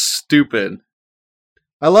 Still, it's stupid.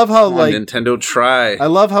 I love how Come on, like Nintendo try. I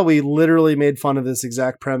love how we literally made fun of this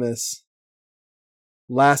exact premise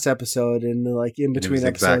last episode, and like in between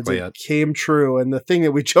episodes, exactly it came true. And the thing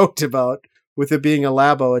that we joked about with it being a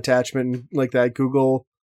Labo attachment, like that Google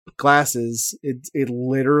glasses, it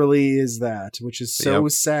literally is that, which is so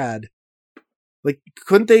sad. Like,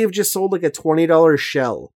 couldn't they have just sold like a $20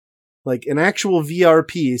 shell, like an actual VR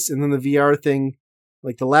piece, and then the VR thing,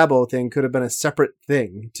 like the Labo thing, could have been a separate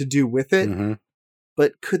thing to do with it? Mm-hmm.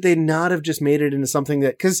 But could they not have just made it into something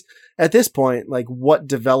that, because at this point, like what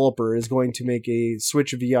developer is going to make a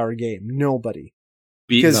Switch VR game? Nobody.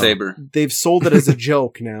 Beat Saber. They've sold it as a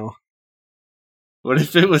joke now. What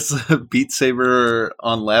if it was Beat Saber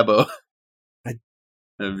on Labo?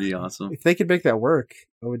 That'd be awesome. If they could make that work,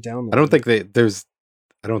 I would download. I don't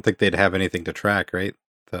think they'd have anything to track, right?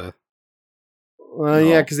 Yeah,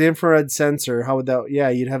 because the infrared sensor, how would that? Yeah,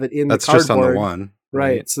 you'd have it in that's the cardboard. just on the one,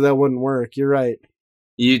 right? So that wouldn't work. You're right.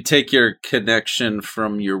 You take your connection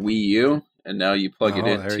from your Wii U, and now you plug it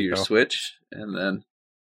into your Switch, and then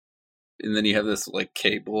you have this like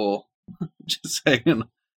cable just hanging.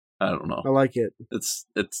 I don't know. I like it. It's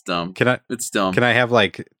dumb. It's dumb. Can I have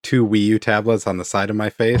like 2 Wii U tablets on the side of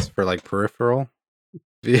my face for like peripheral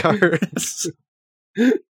VR?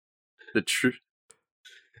 The truth.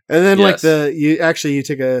 And then like you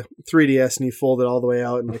take a 3DS and you fold it all the way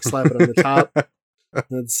out and like slap it on the top.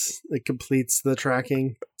 It completes the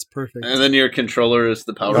tracking. It's perfect. And then your controller is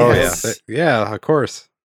the power. Oh yeah, of course.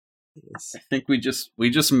 Yes. I think we just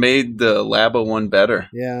made the Labo one better.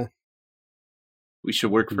 Yeah. We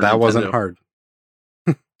should work for that. Nintendo. Wasn't hard.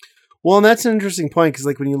 Well, and that's an interesting point because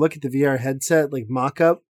like when you look at the VR headset like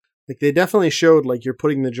mock-up, like they definitely showed like you're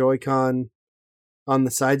putting the Joy-Con on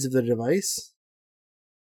the sides of the device.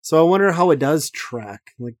 So I wonder how it does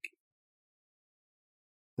track. Like,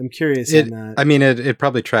 I'm curious on that. I mean, it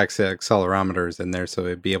probably tracks the accelerometers in there, so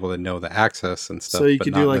it'd be able to know the axis and stuff. So you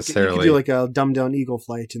could do like a dumbed down Eagle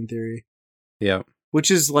Flight in theory. Yeah,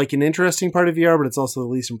 which is like an interesting part of VR, but it's also the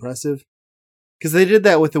least impressive. Because they did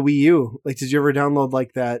that with the Wii U. Like, did you ever download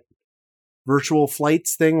like that virtual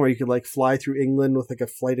flights thing where you could like fly through England with like a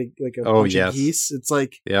flight, like a bunch of geese? It's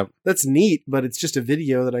like, that's neat, but it's just a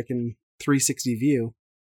video that I can 360 view.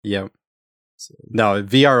 Yep. So. No,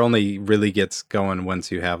 VR only really gets going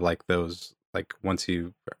once you have like those, like once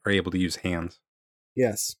you are able to use hands.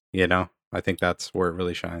 Yes. You know, I think that's where it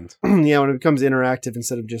really shines. Yeah, when it becomes interactive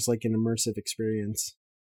instead of just like an immersive experience.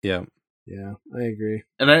 Yeah. Yeah, I agree.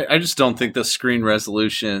 And I just don't think the screen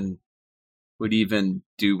resolution would even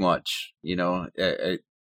do much. You know,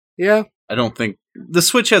 yeah. I don't think the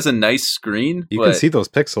Switch has a nice screen. You can see those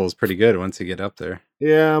pixels pretty good once you get up there.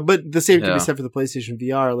 Yeah, but the same can be said for the PlayStation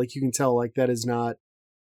VR. Like you can tell, like that is not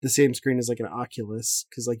the same screen as like an Oculus,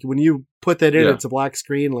 because like when you put that in, it's a black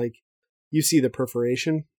screen. Like you see the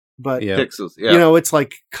perforation, but pixels. Yeah. You know, it's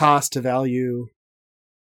like cost to value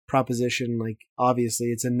proposition. Like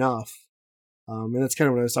obviously, it's enough. And that's kind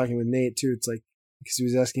of what I was talking with Nate too. It's like, because he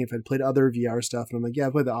was asking if I'd played other VR stuff, and I'm like, yeah, I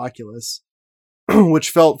played the Oculus, which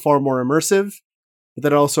felt far more immersive, but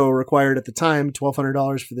that also required at the time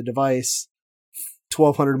 $1,200 for the device,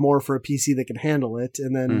 $1,200 more for a PC that can handle it,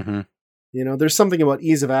 and then you know, there's something about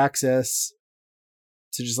ease of access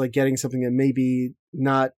to just like getting something that maybe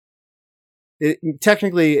not.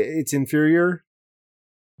 Technically, it's inferior,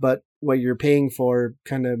 but what you're paying for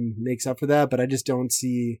kind of makes up for that. But I just don't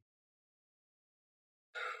see.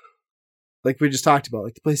 Like we just talked about,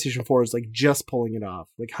 like the PlayStation 4 is like just pulling it off.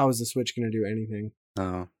 Like, how is the Switch going to do anything?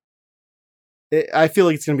 Oh, I feel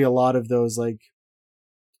like it's going to be a lot of those like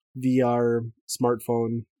VR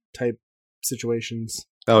smartphone type situations.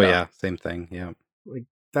 Oh yeah, same thing. Yeah, like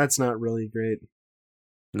that's not really great.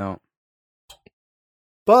 No,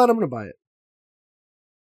 but I'm going to buy it.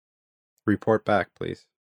 Report back, please.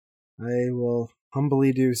 I will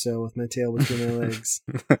humbly do so with my tail between my legs.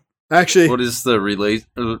 Actually, what is the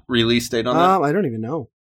release date on that? I don't even know.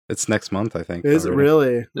 It's next month, I think. Is it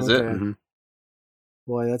really? Is it? Mm-hmm.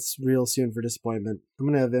 Boy, that's real soon for disappointment. I'm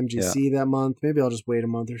gonna have MGC that month. Maybe I'll just wait a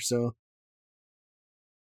month or so.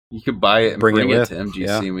 You could buy it and bring it to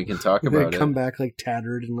MGC, and we can talk about it. Come back like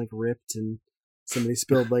tattered and like ripped and Somebody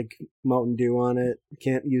spilled like Mountain Dew on it.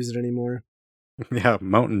 Can't use it anymore. Yeah,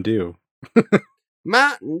 Mountain Dew.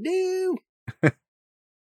 Mountain Dew.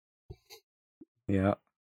 Yeah.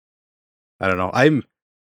 I don't know. I'm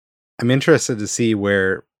interested to see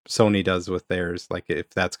where Sony does with theirs. Like if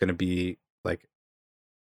that's going to be like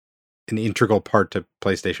an integral part to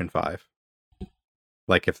PlayStation 5.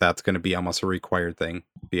 Like if that's going to be almost a required thing,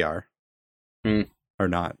 VR. Or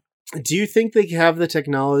not. Do you think they have the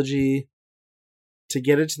technology to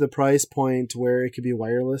get it to the price point where it could be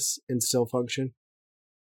wireless and still function?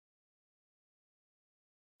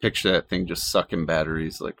 Picture that thing just sucking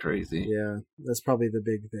batteries like crazy. Yeah, that's probably the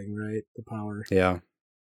big thing, right? The power. Yeah.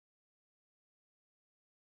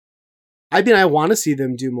 I mean, I want to see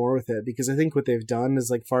them do more with it because I think what they've done is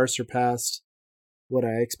like far surpassed what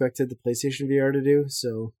I expected the PlayStation VR to do.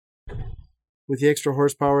 So with the extra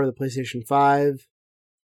horsepower of the PlayStation 5,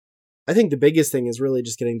 I think the biggest thing is really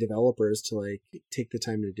just getting developers to like take the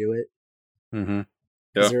time to do it. Mm-hmm.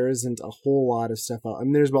 Yeah. There isn't a whole lot of stuff out. I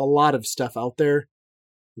mean, there's a lot of stuff out there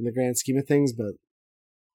in the grand scheme of things, but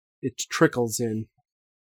it trickles in.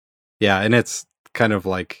 Yeah, and it's kind of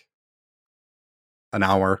like an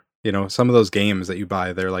hour. You know, some of those games that you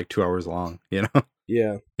buy, they're like 2 hours long, you know?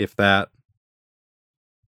 Yeah. If that.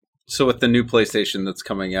 So with the new PlayStation that's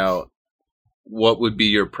coming out, what would be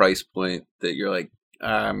your price point that you're like,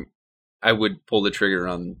 I would pull the trigger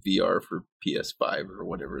on VR for PS5 or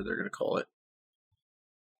whatever they're going to call it?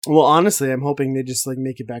 Well, honestly, I'm hoping they just like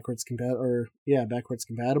make it backwards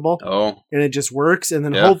compatible. Oh. And it just works, and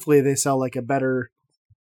then hopefully they sell like a better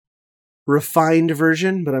refined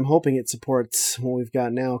version, but I'm hoping it supports what we've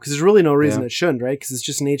got now because there's really no reason it shouldn't, right? Because it's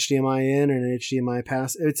just an HDMI in and an HDMI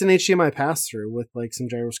pass. It's an HDMI pass through with like some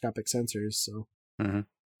gyroscopic sensors. So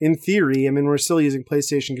in theory, I mean, we're still using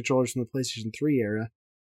PlayStation controllers from the PlayStation 3 era.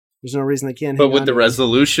 There's no reason they can't. But would the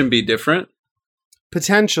resolution be different?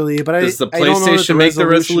 Potentially, but does the PlayStation make the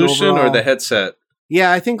resolution overall, or the headset?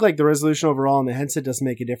 Yeah, I think like the resolution overall and the headset doesn't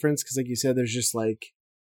make a difference because, like you said, there's just like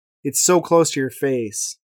it's so close to your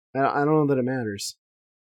face. I don't know that it matters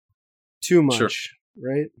too much,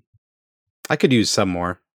 right? I could use some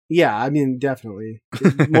more. Yeah, I mean, definitely.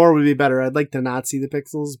 More would be better. I'd like to not see the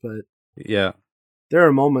pixels, but yeah, there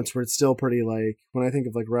are moments where it's still pretty like, when I think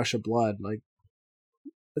of like Rush of Blood, like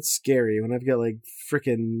that's scary when I've got like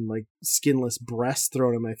freaking like skinless breasts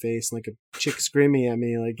thrown in my face and like a chick screaming at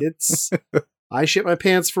me. Like it's, I shit my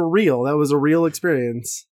pants for real. That was a real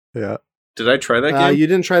experience. Yeah. Did I try that game? You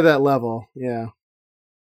didn't try that level. Yeah.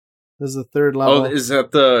 This is the third level. Oh, is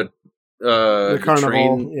that the carnival?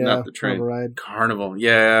 Train? Yeah, not the train. Ride. Carnival.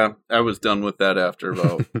 Yeah, I was done with that after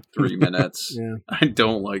about 3 minutes. Yeah. I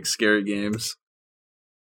don't like scary games.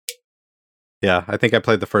 Yeah, I think I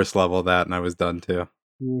played the first level of that and I was done too.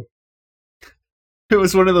 It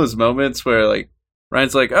was one of those moments where like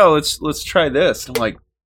Ryan's like, "Oh, let's try this." I'm like,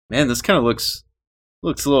 "Man, this kind of looks a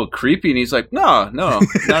little creepy," and he's like, "No, not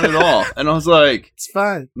at all." And I was like, "It's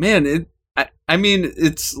fine, man." I mean,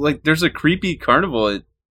 it's like there's a creepy carnival.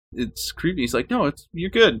 It's creepy. He's like, "No, you're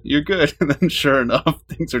good. And then sure enough,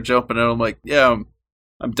 things are jumping out. I'm like, "Yeah,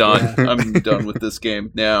 I'm done. Yeah. I'm done with this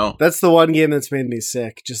game now." That's the one game that's made me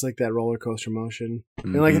sick, just like that roller coaster motion.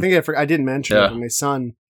 Mm-hmm. And like I think I didn't mention it, but my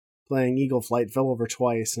son playing Eagle Flight fell over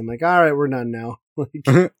twice, and I'm like, "All right, we're done now. Like,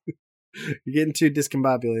 you're getting too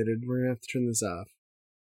discombobulated. We're gonna have to turn this off."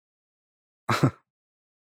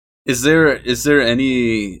 Is there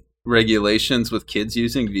any regulations with kids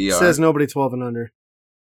using VR? It says nobody 12 and under.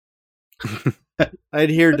 I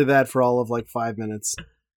adhered to that for all of like 5 minutes.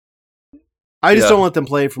 I just don't let them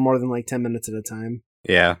play for more than like 10 minutes at a time.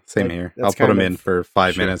 Yeah, same here. I'll put them in for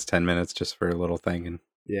 5 minutes, 10 minutes just for a little thing, and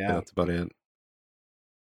that's about it.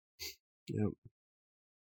 Yep.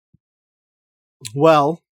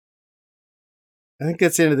 Well, I think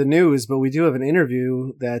that's the end of the news, but we do have an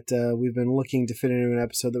interview that we've been looking to fit into an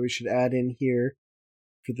episode that we should add in here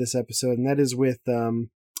for this episode, and that is with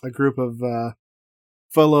a group of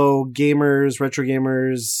fellow gamers, retro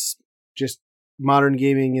gamers, just modern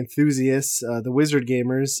gaming enthusiasts, the Wizard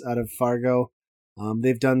Gamers out of Fargo.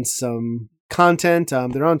 They've done some content.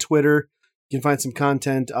 They're on Twitter. You can find some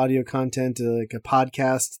content, audio content, like a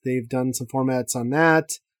podcast. They've done some formats on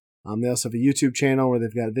that. They also have a YouTube channel where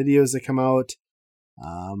they've got videos that come out.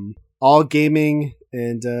 All gaming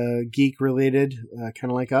and geek related,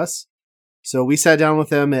 kind of like us. So we sat down with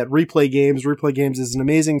them at Replay Games. Replay Games is an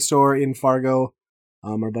amazing store in Fargo.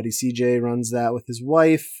 Our buddy CJ runs that with his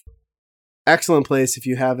wife. Excellent place. If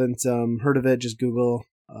you haven't heard of it, just Google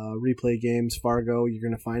Replay Games Fargo. You're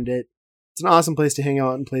going to find it. It's an awesome place to hang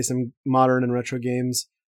out and play some modern and retro games.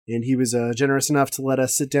 And he was generous enough to let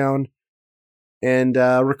us sit down and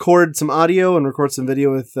record some audio and record some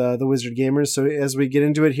video with the Wizard Gamers. So as we get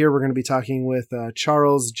into it here, we're going to be talking with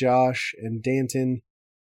Charles, Josh, and Danton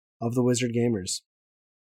of the Wizard Gamers.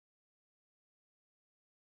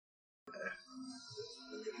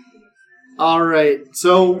 All right,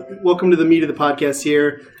 so welcome to the meat of the podcast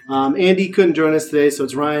here. Andy couldn't join us today, so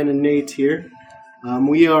it's Ryan and Nate here.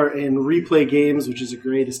 We are in Replay Games, which is a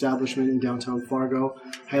great establishment in downtown Fargo.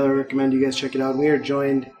 Highly recommend you guys check it out. We are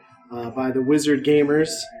joined by the Wizard Gamers.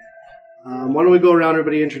 Why don't we go around,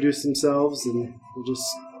 everybody introduce themselves, and we'll just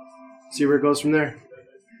see where it goes from there.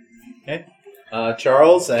 Okay.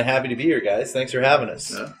 Charles, happy to be here, guys. Thanks for having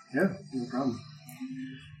us. Yeah, no problem.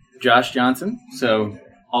 Josh Johnson, so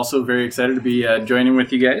also very excited to be joining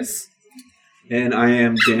with you guys. And I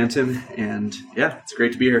am Danton, and yeah, it's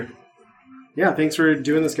great to be here. Yeah, thanks for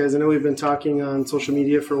doing this, guys. I know we've been talking on social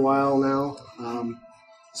media for a while now.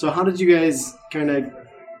 So how did you guys kind of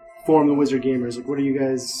form the Wizard Gamers? Like, what are you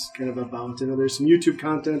guys kind of about? I know there's some YouTube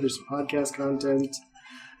content, there's some podcast content.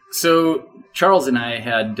 So Charles and I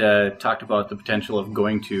had talked about the potential of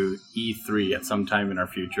going to E3 at some time in our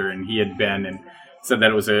future, and he had been and said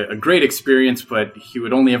that it was a great experience, but he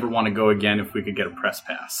would only ever want to go again if we could get a press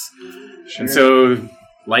pass. Sure. And so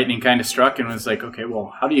lightning kind of struck and was like, okay,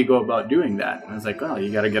 well, how do you go about doing that? And I was like, well,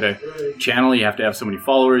 you got to get a channel, you have to have so many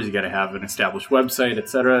followers, you got to have an established website,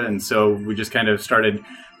 etc. And so we just kind of started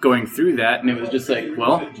going through that, and it was just like,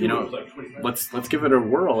 well, you know, let's give it a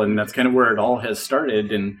whirl, and that's kind of where it all has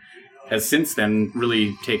started and has since then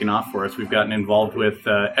really taken off for us. We've gotten involved with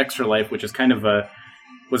Extra Life, which is kind of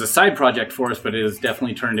was a side project for us, but it has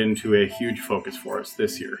definitely turned into a huge focus for us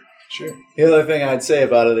this year. Sure. The other thing I'd say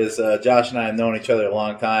about it is Josh and I have known each other a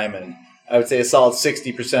long time, and I would say a solid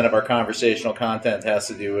 60% of our conversational content has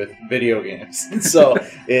to do with video games. So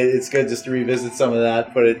it's good just to revisit some of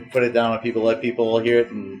that, put it down on people, let people hear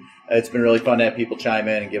it, and it's been really fun to have people chime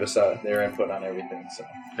in and give us their input on everything. So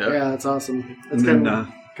Yeah, that's awesome. That's kind of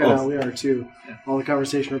how we are, too. Yeah. All the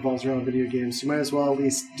conversation revolves around video games. You might as well at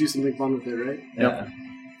least do something fun with it, right? Yeah.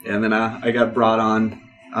 And then I got brought on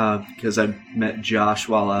because I met Josh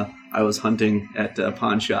while I was hunting at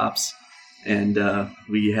pawn shops, and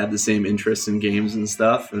we had the same interests in games and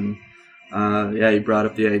stuff, and he brought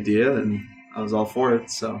up the idea, and I was all for it,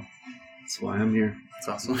 so that's why I'm here. That's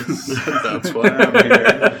awesome. That's why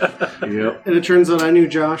I'm here. Yep. And it turns out I knew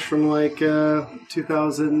Josh from like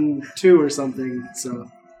 2002 or something, so...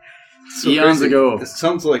 Eons ago. It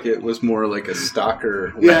sounds like it was more like a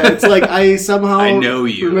stalker. Yeah, it's like I somehow I know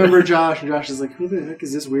you. remember Josh, and Josh is like, who the heck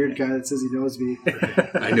is this weird guy that says he knows me?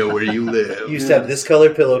 I know where you live. You used to have this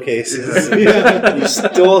color pillowcases. Yeah. You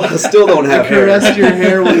still don't have hair. Caressed your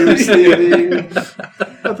hair while you were sleeping.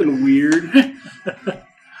 Nothing weird.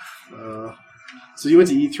 So you went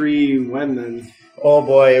to E3 when then? Oh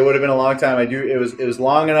boy, it would have been a long time. It was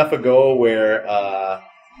long enough ago where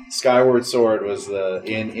Skyward Sword was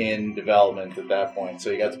in development at that point, so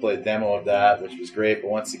you got to play a demo of that, which was great. But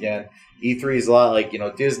once again, E3 is a lot like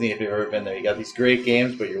Disney. If you've ever been there, you got these great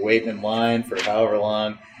games, but you're waiting in line for however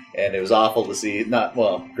long, and it was awful to see.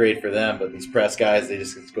 Great for them, but these press guys, they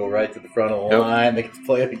just get to go right to the front of the line. They get to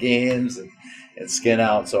play the games and skin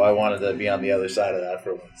out. So I wanted to be on the other side of that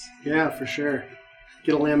for once. Yeah, for sure.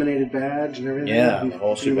 Get a laminated badge and everything. Yeah, That'd the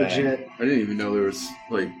whole be legit. I didn't even know there was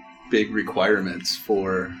big requirements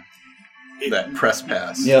for that press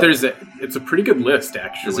pass. Yep. It's a pretty good list,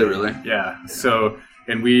 actually. Is it really? Yeah. So,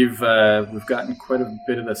 and we've gotten quite a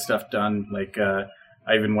bit of the stuff done. Like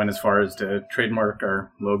I even went as far as to trademark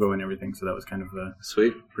our logo and everything. So that was kind of a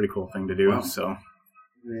Sweet, pretty cool thing to do. Wow. So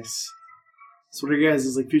Nice. So what are your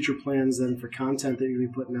guys' future plans then for content that you're going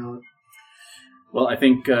to be putting out? well, I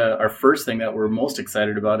think our first thing that we're most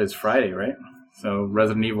excited about is Friday, right? So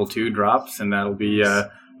Resident Evil 2 drops, and that'll be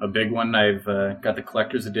a big one. I've got the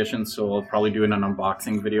collector's edition, so I'll probably do an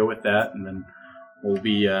unboxing video with that, and then we'll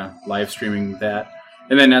be live streaming that.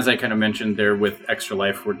 And then, as I kind of mentioned there with Extra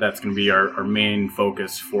Life, that's going to be our main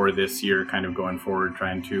focus for this year, kind of going forward,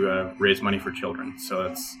 trying to raise money for children. So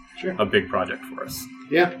that's a big project for us.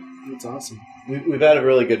 Yeah, that's awesome. We've had a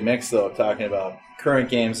really good mix, though, of talking about current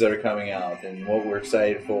games that are coming out and what we're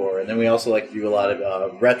excited for. And then we also like to do a lot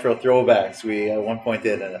of retro throwbacks. We, at one point,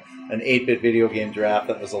 did an 8-bit video game draft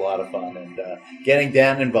that was a lot of fun. And getting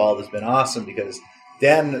Dan involved has been awesome because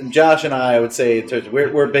Dan, Josh and I would say, in terms of,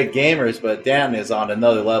 we're big gamers, but Dan is on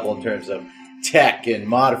another level in terms of tech and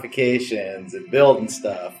modifications and building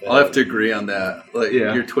stuff. I'll have to agree on that. Like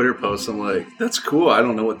Yeah. your Twitter posts, I'm like, that's cool. I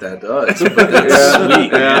don't know what that does, but that's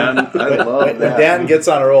sweet, man. I love When that. Dan gets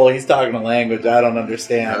on a roll, he's talking a language I don't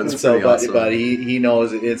understand. That's So, pretty awesome. but he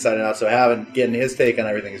knows it inside and out. So getting his take on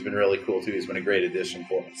everything has been really cool too. He's been a great addition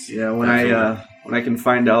for us. Yeah, when I can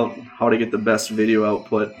find out how to get the best video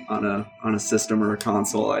output on a system or a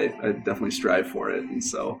console, I definitely strive for it. And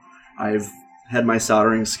so I've had my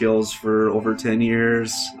soldering skills for over 10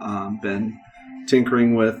 years, been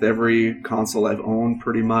tinkering with every console I've owned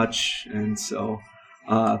pretty much, and so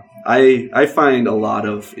I find a lot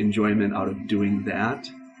of enjoyment out of doing that,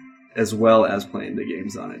 as well as playing the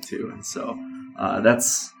games on it too. And so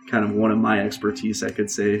that's kind of one of my expertise, I could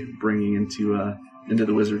say, bringing into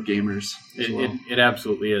the Wizard Gamers as well. It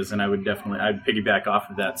absolutely is, and I'd piggyback off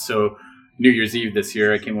of that. So New Year's Eve this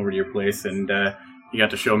year, I came over to your place, and he got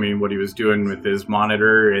to show me what he was doing with his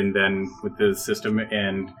monitor and then with his system.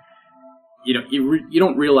 And you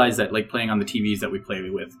don't realize that, like, playing on the TVs that we play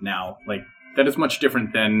with now, like, that is much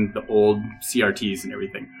different than the old CRTs and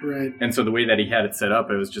everything. Right. And so the way that he had it set up,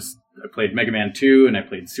 I played Mega Man 2 and I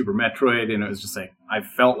played Super Metroid, and it was just like, I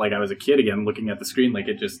felt like I was a kid again looking at the screen. Like,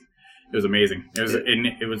 it was amazing.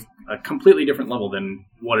 It was a completely different level than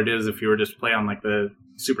what it is if you were just play on like the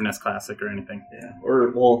Super NES Classic or anything. Yeah.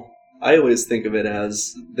 I always think of it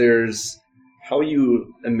as there's how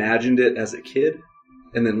you imagined it as a kid,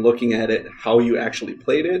 and then looking at it how you actually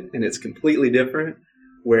played it, and it's completely different.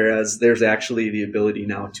 Whereas there's actually the ability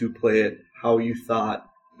now to play it how you thought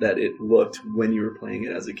that it looked when you were playing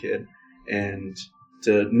it as a kid, and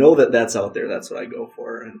to know that that's out there, that's what I go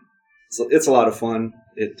for, and it's a lot of fun.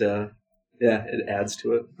 It adds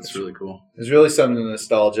to it. That's really cool. There's really some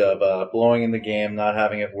nostalgia of blowing in the game, not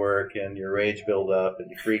having it work, and your rage build up, and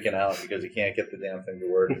you're freaking out because you can't get the damn thing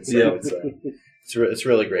to work. And so it's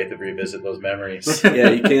really great to revisit those memories. Yeah,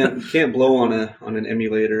 you can't blow on an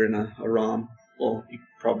emulator and a ROM. Well, you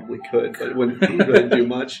probably could, but it wouldn't really do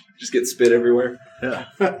much. Just get spit everywhere. Yeah.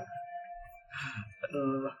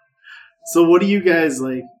 So what do you guys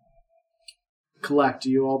like collect? Are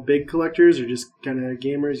you all big collectors or just kind of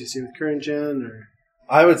gamers you see with current gen? Or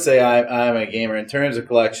I would say I'm a gamer. In terms of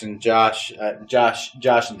collection, Josh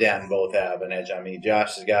and Dan both have an edge on me.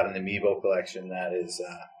 Josh has got an Amiibo collection that is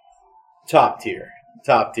top tier,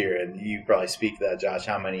 and you probably speak to that, Josh,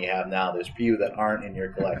 how many you have now. There's few that aren't in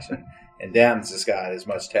your collection. And Dan's just got as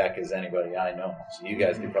much tech as anybody I know. So you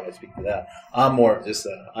guys can probably speak to that. I'm more of just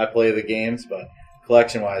I play the games, but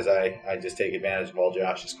collection-wise, I just take advantage of all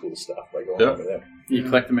Josh's cool stuff by going over there. You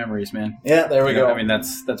collect the memories, man. Yeah, there we go. I mean,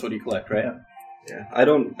 that's what you collect, right? Yeah, I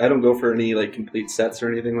don't go for any like complete sets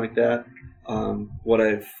or anything like that. What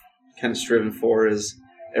I've kind of striven for is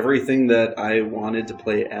everything that I wanted to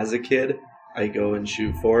play as a kid, I go and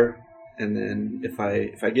shoot for, and then if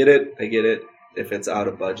I get it, I get it. If it's out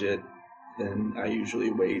of budget, then I usually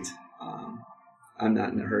wait. I'm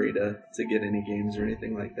not in a hurry to get any games or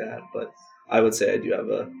anything like that, but I would say I do have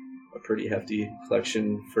a pretty hefty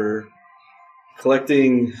collection for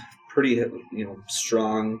collecting pretty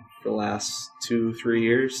strong for the last 2-3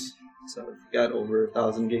 years. So I've got over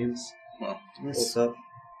 1,000 games. Wow. Built up.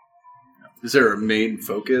 Is there a main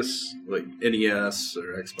focus, like NES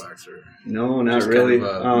or Xbox, or No, not just really.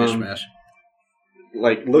 kind of a mishmash?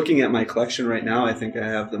 Like looking at my collection right now, I think I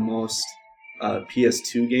have the most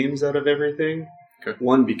PS2 games out of everything. Okay.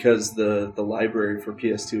 One, because the library for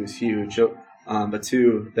PS2 is huge, but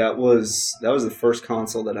two, that was the first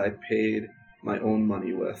console that I paid my own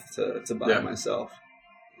money with to buy myself,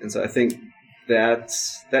 and so I think that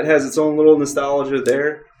has its own little nostalgia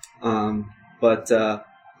there. But I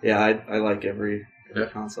like every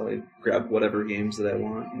console. I grab whatever games that I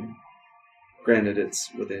want. And granted,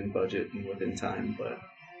 it's within budget and within time, but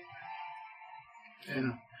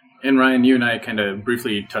yeah. And Ryan, you and I kind of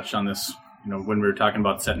briefly touched on this, when we were talking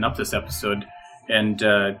about setting up this episode. And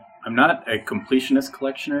I'm not a completionist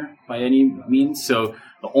collectioner by any means, so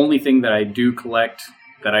the only thing that I do collect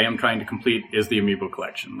that I am trying to complete is the Amiibo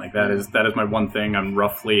collection. Like that is my one thing. I'm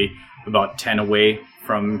roughly about 10 away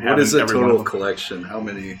from having what is a every one of total them. collection? How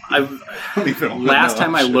many? I don't even last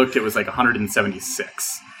time I looked, it was like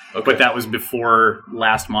 176. Okay. But that was before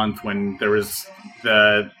last month when there was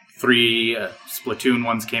the 3 Splatoon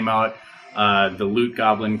ones came out. The Loot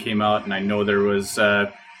Goblin came out, and I know there was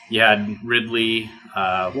you had Ridley,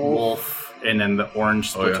 Wolf, and then the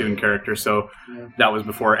orange Splatoon character. So that was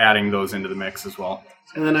before adding those into the mix as well.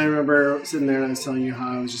 And then I remember sitting there and I was telling you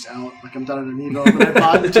how I was just out, like I'm done at Amiibo, and I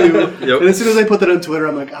bought the 2. And as soon as I put that on Twitter,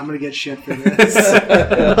 I'm like, I'm going to get shit for this.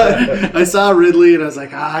 I saw Ridley and I was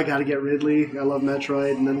like, I got to get Ridley. I love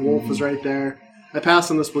Metroid. And then Wolf was right there. I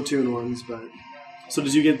passed on the Splatoon ones, but so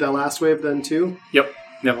did you get that last wave then too? Yep.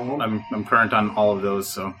 I'm current on all of those.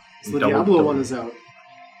 So the Diablo one is out.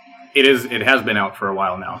 It is. It has been out for a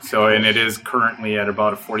while now. So and it is currently at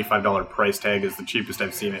about a $45 price tag. Is the cheapest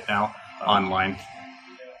I've seen it now online.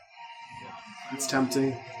 It's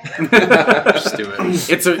tempting. Just do it.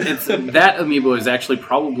 It's that amiibo is actually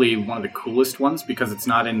probably one of the coolest ones because it's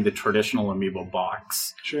not in the traditional amiibo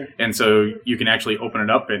box. Sure. And so you can actually open it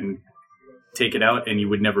up and take it out and you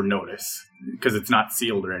would never notice because it's not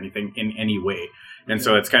sealed or anything in any way. And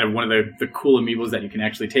so it's kind of one of the cool amiibos that you can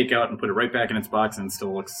actually take out and put it right back in its box and it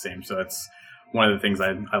still looks the same. So that's one of the things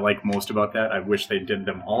I like most about that. I wish they did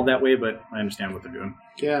them all that way, but I understand what they're doing.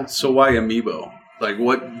 Yeah. So why amiibo? Like,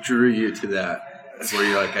 what drew you to that? Where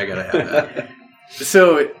you're like, I gotta have that.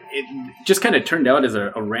 So it just kind of turned out as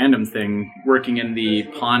a random thing working in the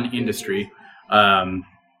pawn industry. I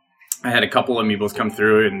had a couple amiibos come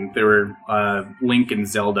through and they were Link and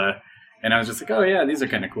Zelda. And I was just like, oh yeah, these are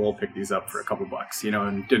kind of cool. I'll pick these up for a couple bucks,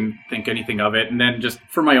 and didn't think anything of it. And then just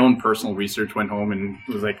for my own personal research, went home and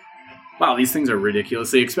was like, wow, these things are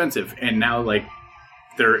ridiculously expensive. And now like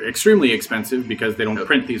they're extremely expensive because they don't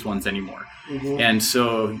print these ones anymore. Mm-hmm. And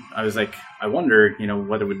so I was like, I wonder,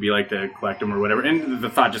 what it would be like to collect them or whatever. And the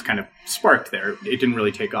thought just kind of sparked there. It didn't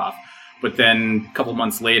really take off. But then a couple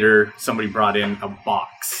months later, somebody brought in a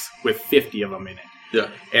box with 50 of them in it. Yeah.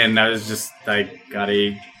 And I got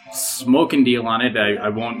a smoking deal on it. I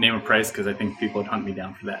won't name a price because I think people would hunt me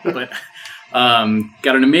down for that. But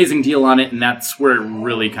got an amazing deal on it, and that's where it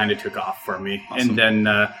really kind of took off for me. Awesome. And then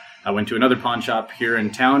I went to another pawn shop here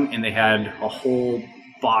in town, and they had a whole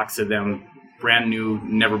box of them, brand new,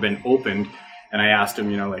 never been opened. And I asked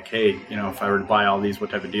them, hey, if I were to buy all these,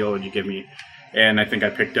 what type of deal would you give me? And I think I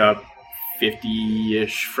picked up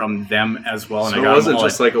 50-ish from them as well. So and I got it wasn't them all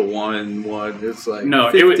just like a one. It's like no,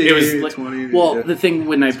 50, it was like 20. well, Yeah. the thing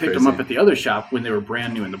when I It's picked crazy. them up at the other shop when they were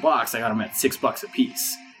brand new in the box, I got them at $6 a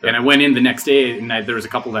piece. Yeah. And I went in the next day and there was a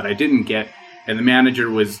couple that I didn't get, and the manager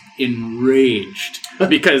was enraged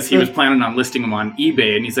because he was planning on listing them on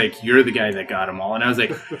eBay, and he's like, "You're the guy that got them all." And I was like,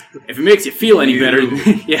 "If it makes you feel any better,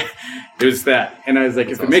 yeah, it was that." And I was like,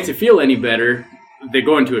 "If it makes you feel any better." They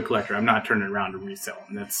go into a collector. I'm not turning it around to resell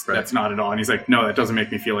them. That's not at all. And he's like, no, that doesn't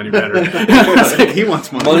make me feel any better. He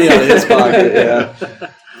wants Money out of his pocket,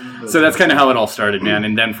 yeah. So that's kind of how it all started, man.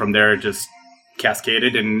 And then from there, it just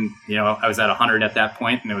cascaded. And, I was at 100 at that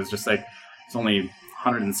point, and it was just like, it's only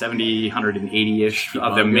 170, 180-ish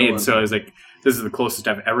of them made. So I was like, this is the closest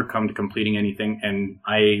I've ever come to completing anything. And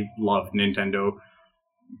I love Nintendo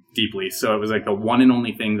deeply. So it was like the one and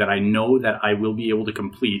only thing that I know that I will be able to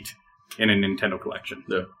complete in a Nintendo collection.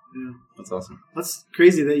 Yeah. That's awesome. That's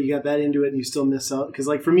crazy that you got that into it and you still miss out. Because,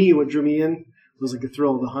 like, for me, what drew me in was, like, the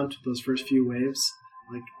thrill of the hunt with those first few waves.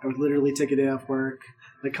 Like, I would literally take a day off work,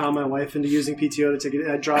 like, con my wife into using PTO to take it.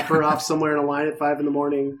 I'd drop her off somewhere in a line at 5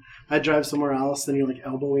 a.m. I'd drive somewhere else. Then you're, like,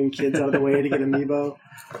 elbowing kids out of the way to get amiibo.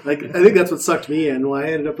 Like, I think that's what sucked me in. Why I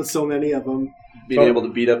ended up with so many of them. Being able to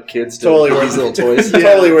beat up kids to Totally these little toys.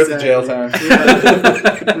 Totally worth the jail time.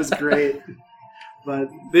 Yeah, it was great. But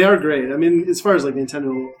they are great. I mean, as far as like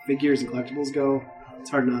Nintendo figures and collectibles go,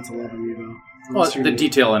 it's hard not to love Amiibo. Well, the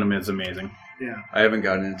detail in them is amazing. Yeah. I haven't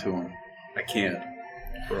gotten into them. I can't.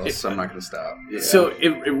 Or else I'm not going to stop. Yeah. So it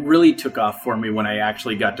really took off for me when I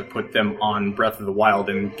actually got to put them on Breath of the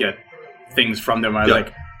Wild and get things from them. I was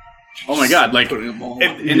like, oh my God. Like,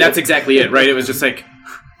 and that's exactly it, right? It was just like,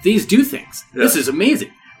 these do things. Yeah. This is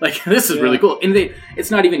amazing. Like, this is really cool. And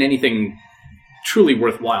it's not even anything truly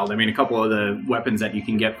worthwhile. I mean, a couple of the weapons that you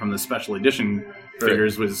can get from the special edition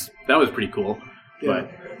figures was pretty cool. Yeah.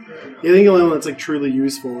 But I think the only one that's like truly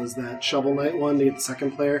useful is that Shovel Knight one to get the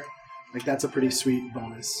second player. Like, that's a pretty sweet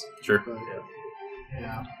bonus. Sure. But,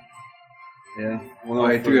 yeah. Yeah. Well,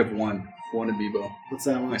 I do have one amiibo. What's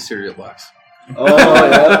that one? My cereal box. Oh,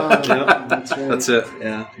 yeah. Yeah, that's right. That's it.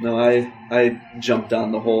 Yeah. No, I jumped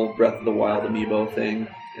on the whole Breath of the Wild amiibo thing,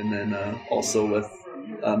 and then also with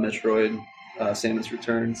Metroid Samus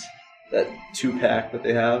Returns, that 2-pack that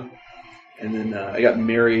they have. And then I got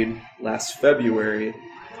married last February,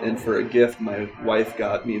 and for a gift, my wife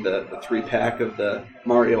got me the 3-pack of the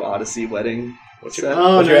Mario Odyssey wedding set.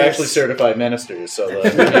 But you're actually certified ministers, so the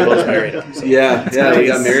amiibo's married them. So. Yeah, nice. We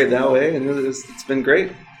got married that way, and it's been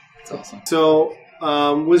great. It's awesome. So,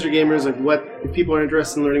 Wizard Gamers, like, what if people are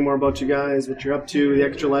interested in learning more about you guys, what you're up to, the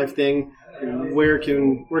Extra Life thing? Where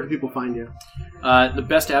can people find you? The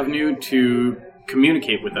best avenue to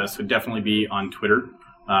communicate with us would definitely be on Twitter,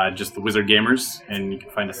 just the Wizard Gamers, and you can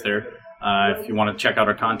find us there. If you want to check out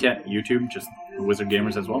our content, YouTube, just the Wizard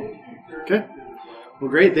Gamers as well. Okay. Well,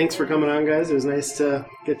 great. Thanks for coming on, guys. It was nice to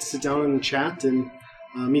get to sit down and chat and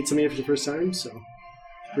meet somebody for the first time. So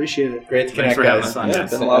appreciate it. Great to Thanks connect, for having guys. us on, Yeah, guys.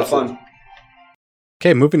 it's been a lot of fun.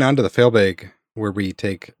 Okay, moving on to the Failbag, where we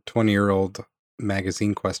take 20-year-old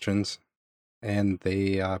magazine questions and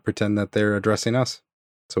they pretend that they're addressing us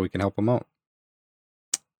so we can help them out.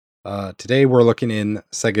 Today we're looking in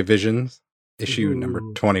Sega Visions, issue number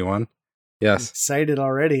Ooh. 21. I'm Yes, excited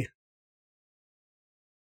already.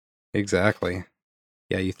 exactly.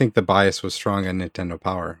 Yeah, you think the bias was strong on Nintendo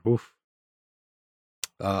Power. Oof.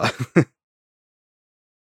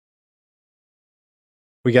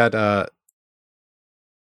 We got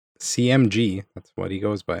CMG. That's what he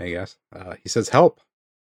goes by, I guess. He says, help.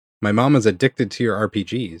 My mom is addicted to your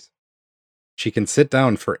RPGs. She can sit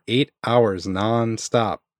down for 8 hours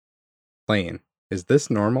non-stop playing. Is this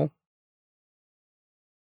normal?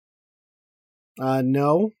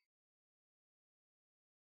 No.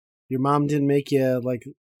 Your mom didn't make you like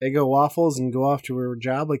Eggo waffles and go off to her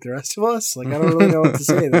job like the rest of us? Like, I don't really know what to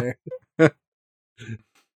say there.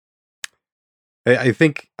 I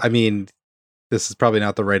think, I mean, this is probably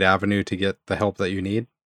not the right avenue to get the help that you need.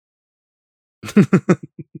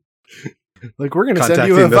 Like, we're going to send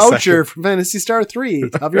you a Contacting the voucher second- from Phantasy Star 3.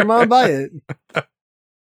 Have your mom buy it.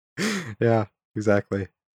 Yeah, exactly.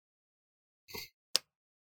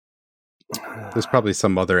 There's probably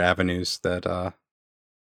some other avenues that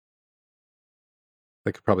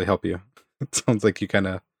could probably help you. It sounds like you kind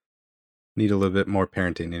of need a little bit more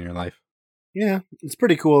parenting in your life. Yeah, it's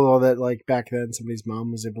pretty cool though that like back then somebody's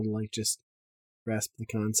mom was able to like just grasp the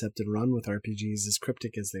concept and run with RPGs as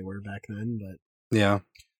cryptic as they were back then. But Yeah.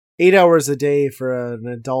 8 hours a day for an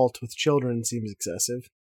adult with children seems excessive.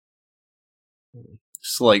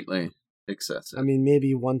 Slightly excessive. I mean,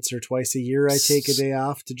 maybe once or twice a year I take a day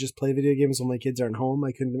off to just play video games when my kids aren't home.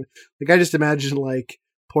 I couldn't like I just imagine like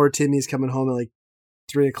poor Timmy's coming home at like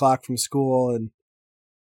 3:00 from school and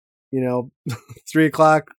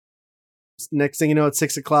 3:00. Next thing you know, it's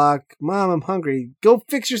 6:00. Mom, I'm hungry. Go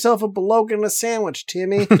fix yourself a below and a sandwich,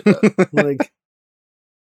 Timmy. Like,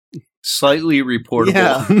 Slightly reportable.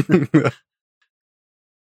 Yeah.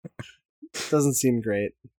 Doesn't seem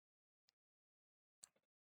great.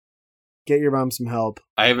 Get your mom some help.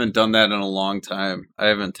 I haven't done that in a long time. I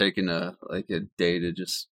haven't taken a day to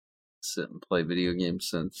just sit and play video games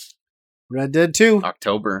since Red Dead 2.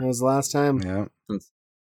 October. That was the last time. Yeah.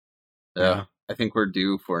 Yeah. I think we're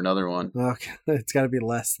due for another one. Okay. It's got to be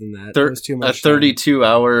less than that. It was too A much.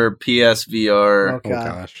 32-hour PSVR. Oh, Oh God.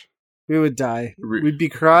 gosh. We would die. Re- We'd be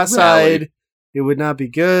cross-eyed. Rally. It would not be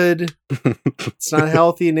good. It's not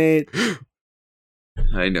healthy, Nate.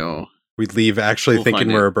 I know. We'd leave actually We'll thinking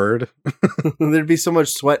find we're a bird. There'd be so much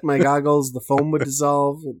sweat in my goggles, the foam would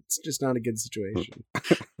dissolve. It's just not a good situation.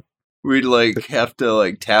 We'd have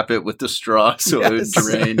to tap it with the straw so it would Yes.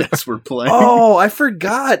 drain as we're playing. Oh, I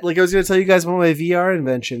forgot. Like, I was going to tell you guys about my VR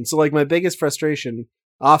invention. So, like, my biggest frustration,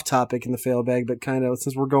 off topic in the fail bag, but kind of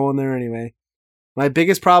since we're going there anyway, my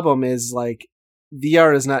biggest problem is, like,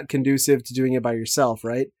 VR is not conducive to doing it by yourself,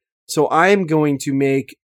 right? So, I'm going to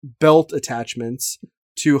make belt attachments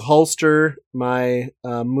to holster my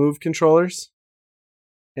Move controllers.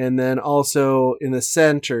 And then also in the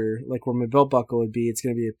center, like where my belt buckle would be, it's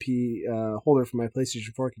going to be a holder for my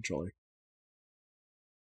PlayStation 4 controller.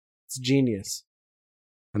 It's genius.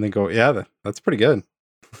 And then go, yeah, that's pretty good.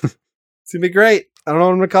 It's going to be great. I don't know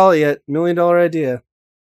what I'm going to call it yet. $1 million idea.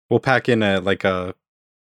 We'll pack in a The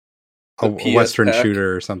PS Western pack.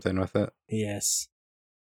 shooter or something with it. Yes.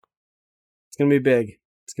 It's going to be big.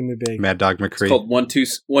 It's going to be big. Mad Dog It's McCree. called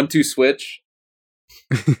 1-2 switch.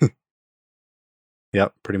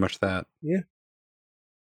 Yep, pretty much that.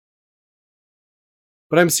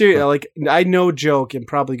 But I'm serious. Like, I no joke am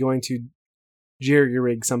probably going to jerry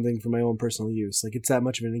rig something for my own personal use. Like, it's that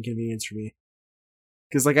much of an inconvenience for me.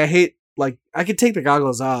 Because, like, I hate, like, I could take the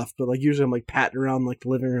goggles off, but, like, usually I'm, like, patting around, like, the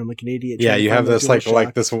living room like an idiot. Yeah, trying to you find have the this like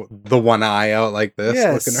DualShock. this the one eye out like this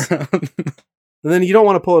Yes. looking around. And then you don't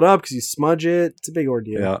want to pull it up because you smudge it. It's a big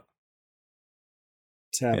ordeal. Yeah.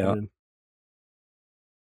 It's happening.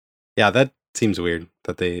 Yeah, that seems weird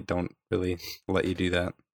that they don't really let you do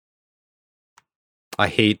that. I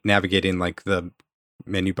hate navigating like the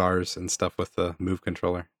menu bars and stuff with the Move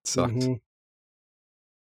controller. It sucks. Mhm.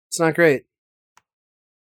 It's not great.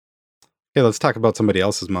 Okay, let's talk about somebody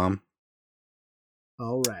else's mom.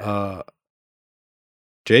 All right.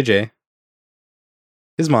 JJ.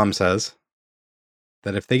 His mom says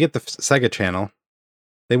that if they get the Sega channel,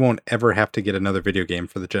 they won't ever have to get another video game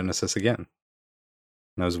for the Genesis again.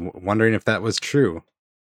 And I was wondering if that was true.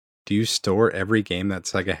 Do you store every game that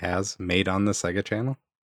Sega has made on the Sega channel?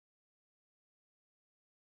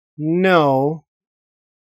 No,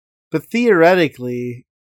 But theoretically,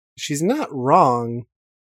 she's not wrong.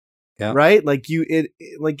 Yeah. Right? Like you'd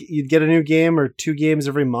get a new game or 2 games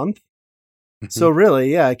every month. So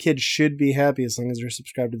really, yeah, a kid should be happy as long as they're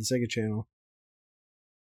subscribed to the Sega Channel.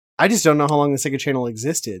 I just don't know how long the Sega Channel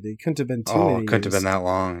existed. It couldn't have been too many it couldn't have years. been that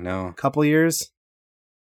long. No. A couple years.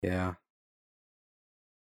 Yeah.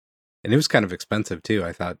 And it was kind of expensive too,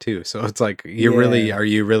 I thought too. So it's like, are you really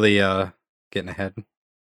getting ahead?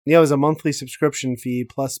 Yeah, it was a monthly subscription fee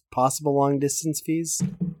plus possible long distance fees.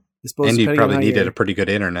 And you probably needed a pretty good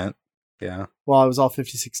internet. Yeah. Well, it was all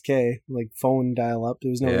 56K, like phone dial up.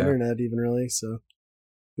 There was no internet even really, so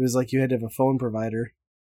it was like you had to have a phone provider.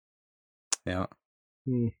 Yeah.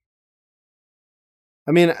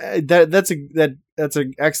 I mean, that's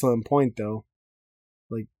an excellent point though.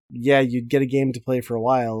 Like, yeah, you'd get a game to play for a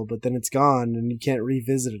while, but then it's gone and you can't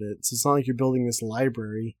revisit it. So it's not like you're building this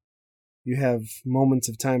library. You have moments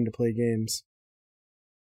of time to play games.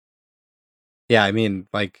 Yeah, I mean,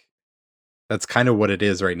 like, that's kind of what it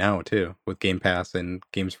is right now, too, with Game Pass and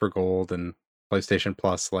Games for Gold and PlayStation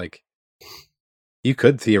Plus. Like, you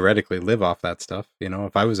could theoretically live off that stuff. You know,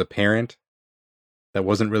 if I was a parent that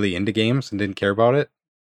wasn't really into games and didn't care about it,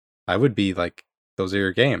 I would be like, those are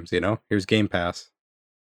your games, you know? Here's Game Pass.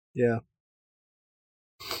 Yeah.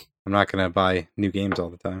 I'm not going to buy new games all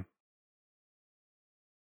the time.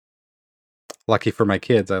 Lucky for my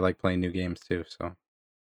kids, I like playing new games, too, so.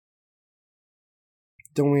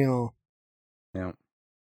 Don't we all? Yeah.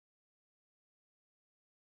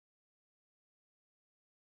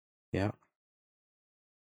 Yeah.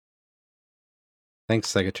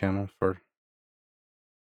 Thanks, Sega Channel, for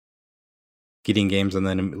getting games and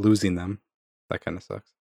then losing them. That kind of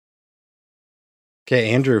sucks.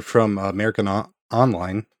 Okay, Andrew from American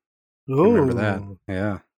Online. Remember that?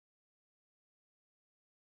 Yeah.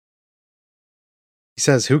 He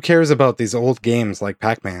says, "Who cares about these old games like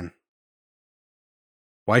Pac-Man?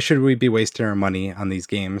 Why should we be wasting our money on these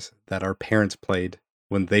games that our parents played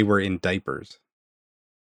when they were in diapers?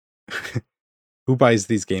 Who buys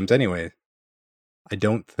these games anyway? I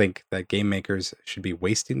don't think that game makers should be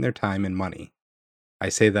wasting their time and money. I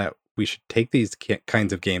say that we should take these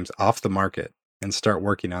kinds of games off the market and start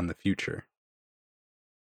working on the future."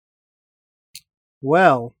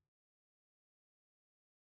 Well,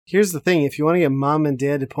 here's the thing. If you want to get mom and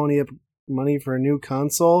dad to pony up money for a new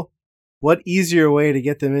console, what easier way to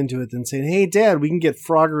get them into it than saying, hey, Dad, we can get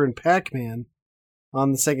Frogger and Pac-Man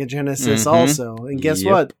on the Sega Genesis also. And guess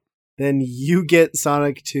what? Then you get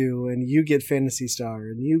Sonic 2, and you get Phantasy Star,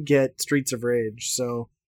 and you get Streets of Rage. So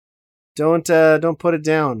don't put it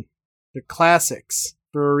down. They're classics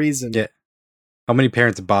for a reason. Yeah. How many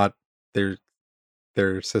parents bought their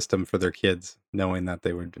system for their kids knowing that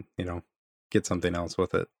they would, you know, get something else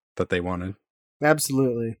with it that they wanted?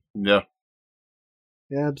 Absolutely. Yeah.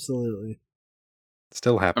 Absolutely.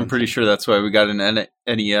 Still happens. I'm pretty sure that's why we got an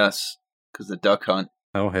NES, because the Duck Hunt.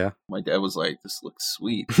 Oh, yeah. My dad was like, this looks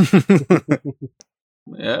sweet.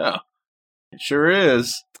 Yeah. It sure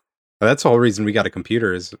is. That's the whole reason we got a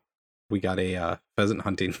computer is we got a pheasant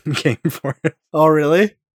hunting game for it. Oh,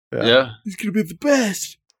 really? Yeah. He's going to be the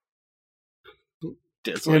best.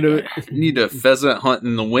 It's like, I need a pheasant hunt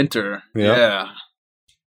in the winter. Yeah.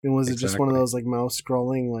 And was it just one of those like mouse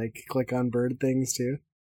scrolling, like click on bird things too?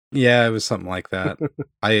 Yeah, it was something like that.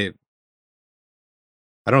 I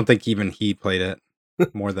don't think even he played it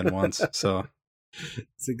more than once. So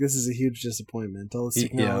it's like, this is a huge disappointment. All this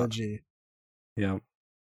technology. Yeah.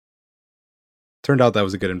 Turned out that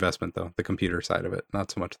was a good investment though, the computer side of it, not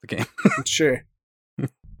so much the game. Sure.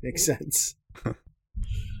 Makes sense.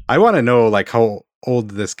 I want to know like how old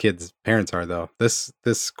this kid's parents are though. This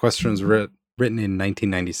question's written in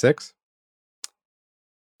 1996.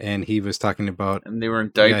 And he was talking about, and they were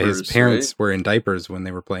in diapers. Yeah, his parents were in diapers when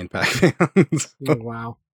they were playing Pac-Man.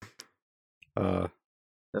 Oh, wow.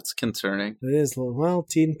 That's concerning. It is. Well,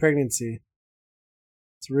 teen pregnancy.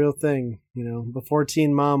 It's a real thing. You know, before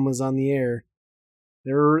Teen Mom was on the air,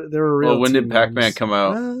 there were real. Well, when teen did Pac-Man moms. come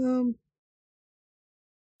out?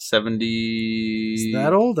 70. Is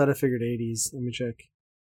that old? I'd have figured 80s. Let me check.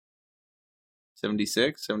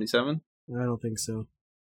 76, 77? I don't think so.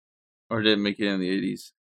 Or did it make it in the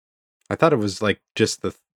 80s? I thought it was like just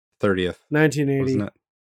the 30th. 1980. Wasn't it?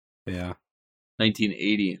 Yeah.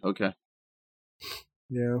 1980. Okay.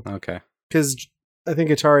 Yeah. Okay. Because I think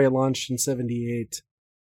Atari launched in 78,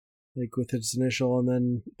 like with its initial, and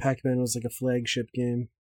then Pac-Man was like a flagship game.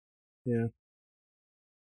 Yeah.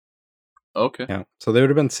 Okay. Yeah. So they would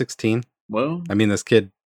have been 16. Well, I mean, this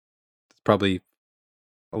kid is probably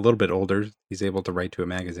a little bit older. He's able to write to a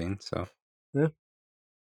magazine. So. Yeah.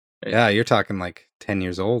 Yeah, you're talking like 10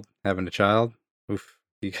 years old, having a child. Oof.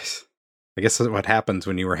 You guys, I guess that's what happens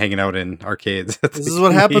when you were hanging out in arcades. This is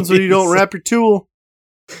what happens when you don't wrap your tool.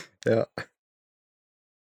 Yeah.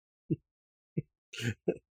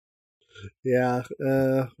 Yeah.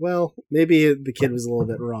 Well, maybe the kid was a little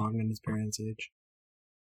bit wrong in his parents' age.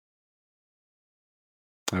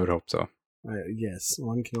 I would hope so. Yes,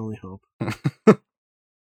 one can only hope. Okay,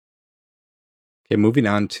 moving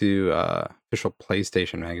on to official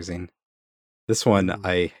PlayStation magazine. This one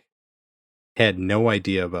I had no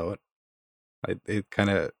idea about. It kind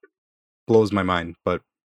of blows my mind, but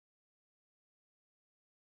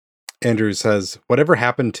Andrew says, whatever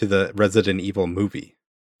happened to the Resident Evil movie?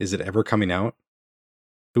 Is it ever coming out?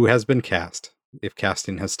 Who has been cast, if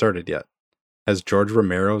casting has started yet? Has George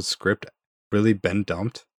Romero's script really been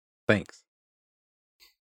dumped? Thanks.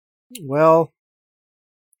 Well,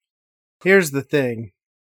 here's the thing.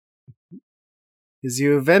 Is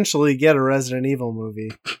you eventually get a Resident Evil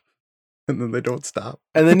movie. And then they don't stop.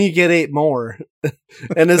 And then you get 8 more.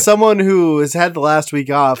 And as someone who has had the last week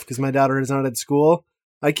off because my daughter is not at school,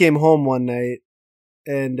 I came home one night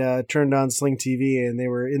and turned on Sling TV, and they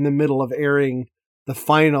were in the middle of airing the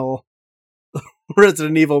final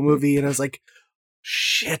Resident Evil movie, and I was like,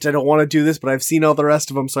 shit, I don't want to do this, but I've seen all the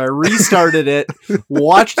rest of them, so I restarted it,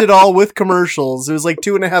 watched it all with commercials. It was like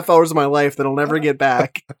 2.5 hours of my life that I'll never get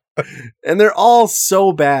back. And they're all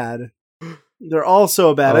so bad. They're all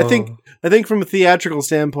so bad. I think from a theatrical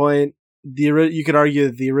standpoint, you could argue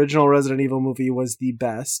that the original Resident Evil movie was the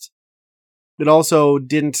best. It also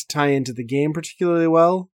didn't tie into the game particularly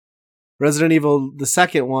well. Resident Evil, the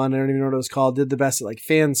second one, I don't even know what it was called, did the best at like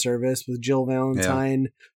fan service with Jill Valentine,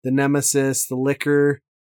 the Nemesis, the Licker.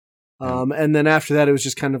 And then after that, it was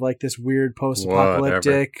just kind of like this weird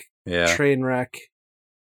post-apocalyptic train wreck.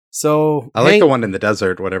 So I like the one in the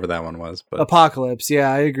desert, whatever that one was. But Apocalypse,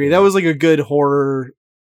 yeah, I agree. That was like a good horror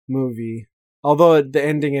movie. Although the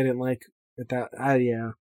ending I didn't like at that.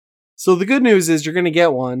 Yeah. So the good news is you're going to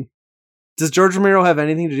get one. Does George Romero have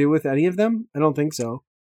anything to do with any of them? I don't think so.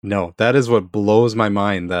 No, that is what blows my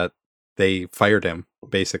mind, that they fired him,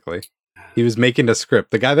 basically. He was making a script.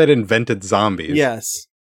 The guy that invented zombies. Yes.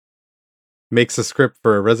 Makes a script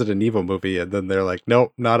for a Resident Evil movie, and then they're like,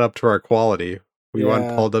 nope, not up to our quality. We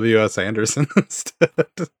want Paul W.S. Anderson instead.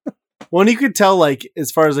 Well, and you could tell, like,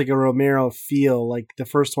 as far as like a Romero feel, like the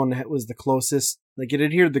first one was the closest, like it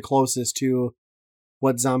adhered the closest to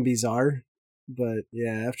what zombies are. But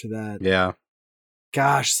yeah, after that. Yeah.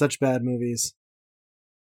 Gosh, such bad movies.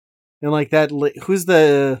 And like that, who's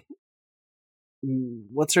the,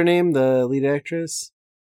 what's her name? The lead actress?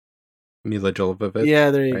 Mila Jovovich. Yeah,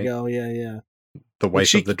 there you go. Yeah. The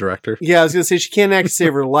wife of the director. Yeah, I was going to say, she can't act to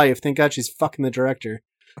save her life. Thank God she's fucking the director.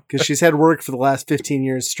 Because she's had work for the last 15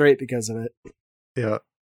 years straight because of it. Yeah.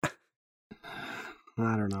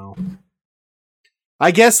 I don't know.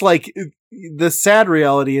 I guess, like, the sad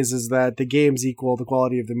reality is that the games equal the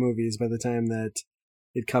quality of the movies by the time that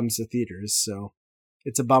it comes to theaters. So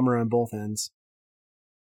it's a bummer on both ends.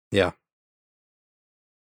 Yeah.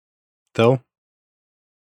 Though,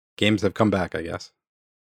 games have come back, I guess.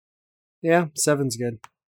 Yeah, 7's good.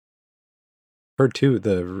 Heard 2,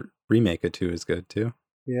 the remake of 2 is good too.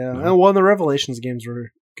 Yeah, No. and one of the Revelations games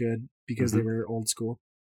were good because they were old school.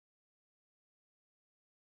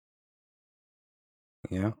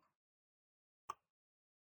 Yeah.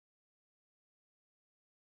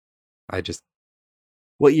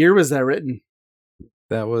 What year was that written?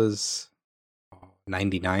 That was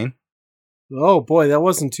 99. Oh boy, that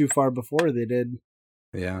wasn't too far before they did.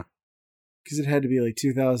 Yeah. Because it had to be like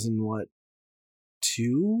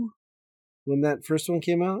 2002 when that first one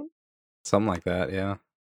came out? Something like that, yeah.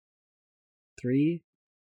 3?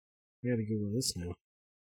 I gotta Google this now.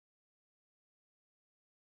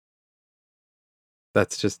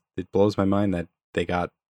 That's just, it blows my mind that they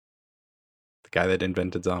got the guy that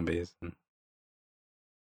invented zombies. And the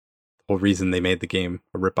whole reason they made the game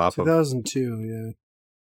a ripoff of. 2002,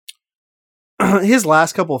 yeah. His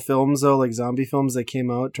last couple of films, though, like zombie films that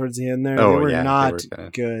came out towards the end there, they were not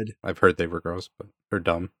good. I've heard they were gross, or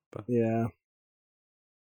dumb. But. Yeah.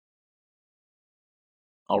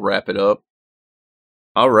 I'll wrap it up.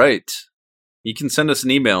 All right. You can send us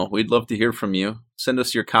an email. We'd love to hear from you. Send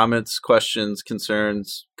us your comments, questions,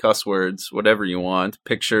 concerns, cuss words, whatever you want.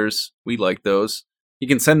 Pictures. We like those. You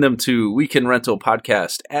can send them to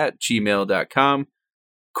weekendrentalpodcast@gmail.com.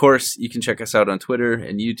 Of course, you can check us out on Twitter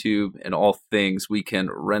and YouTube and all things Weekend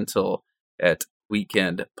Rental at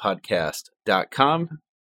weekendpodcast.com.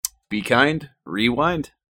 Be kind.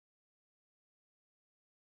 Rewind.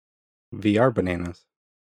 VR bananas.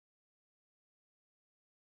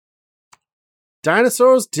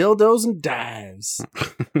 Dinosaurs, dildos, and dives.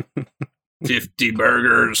 50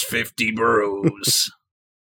 burgers, 50 bros.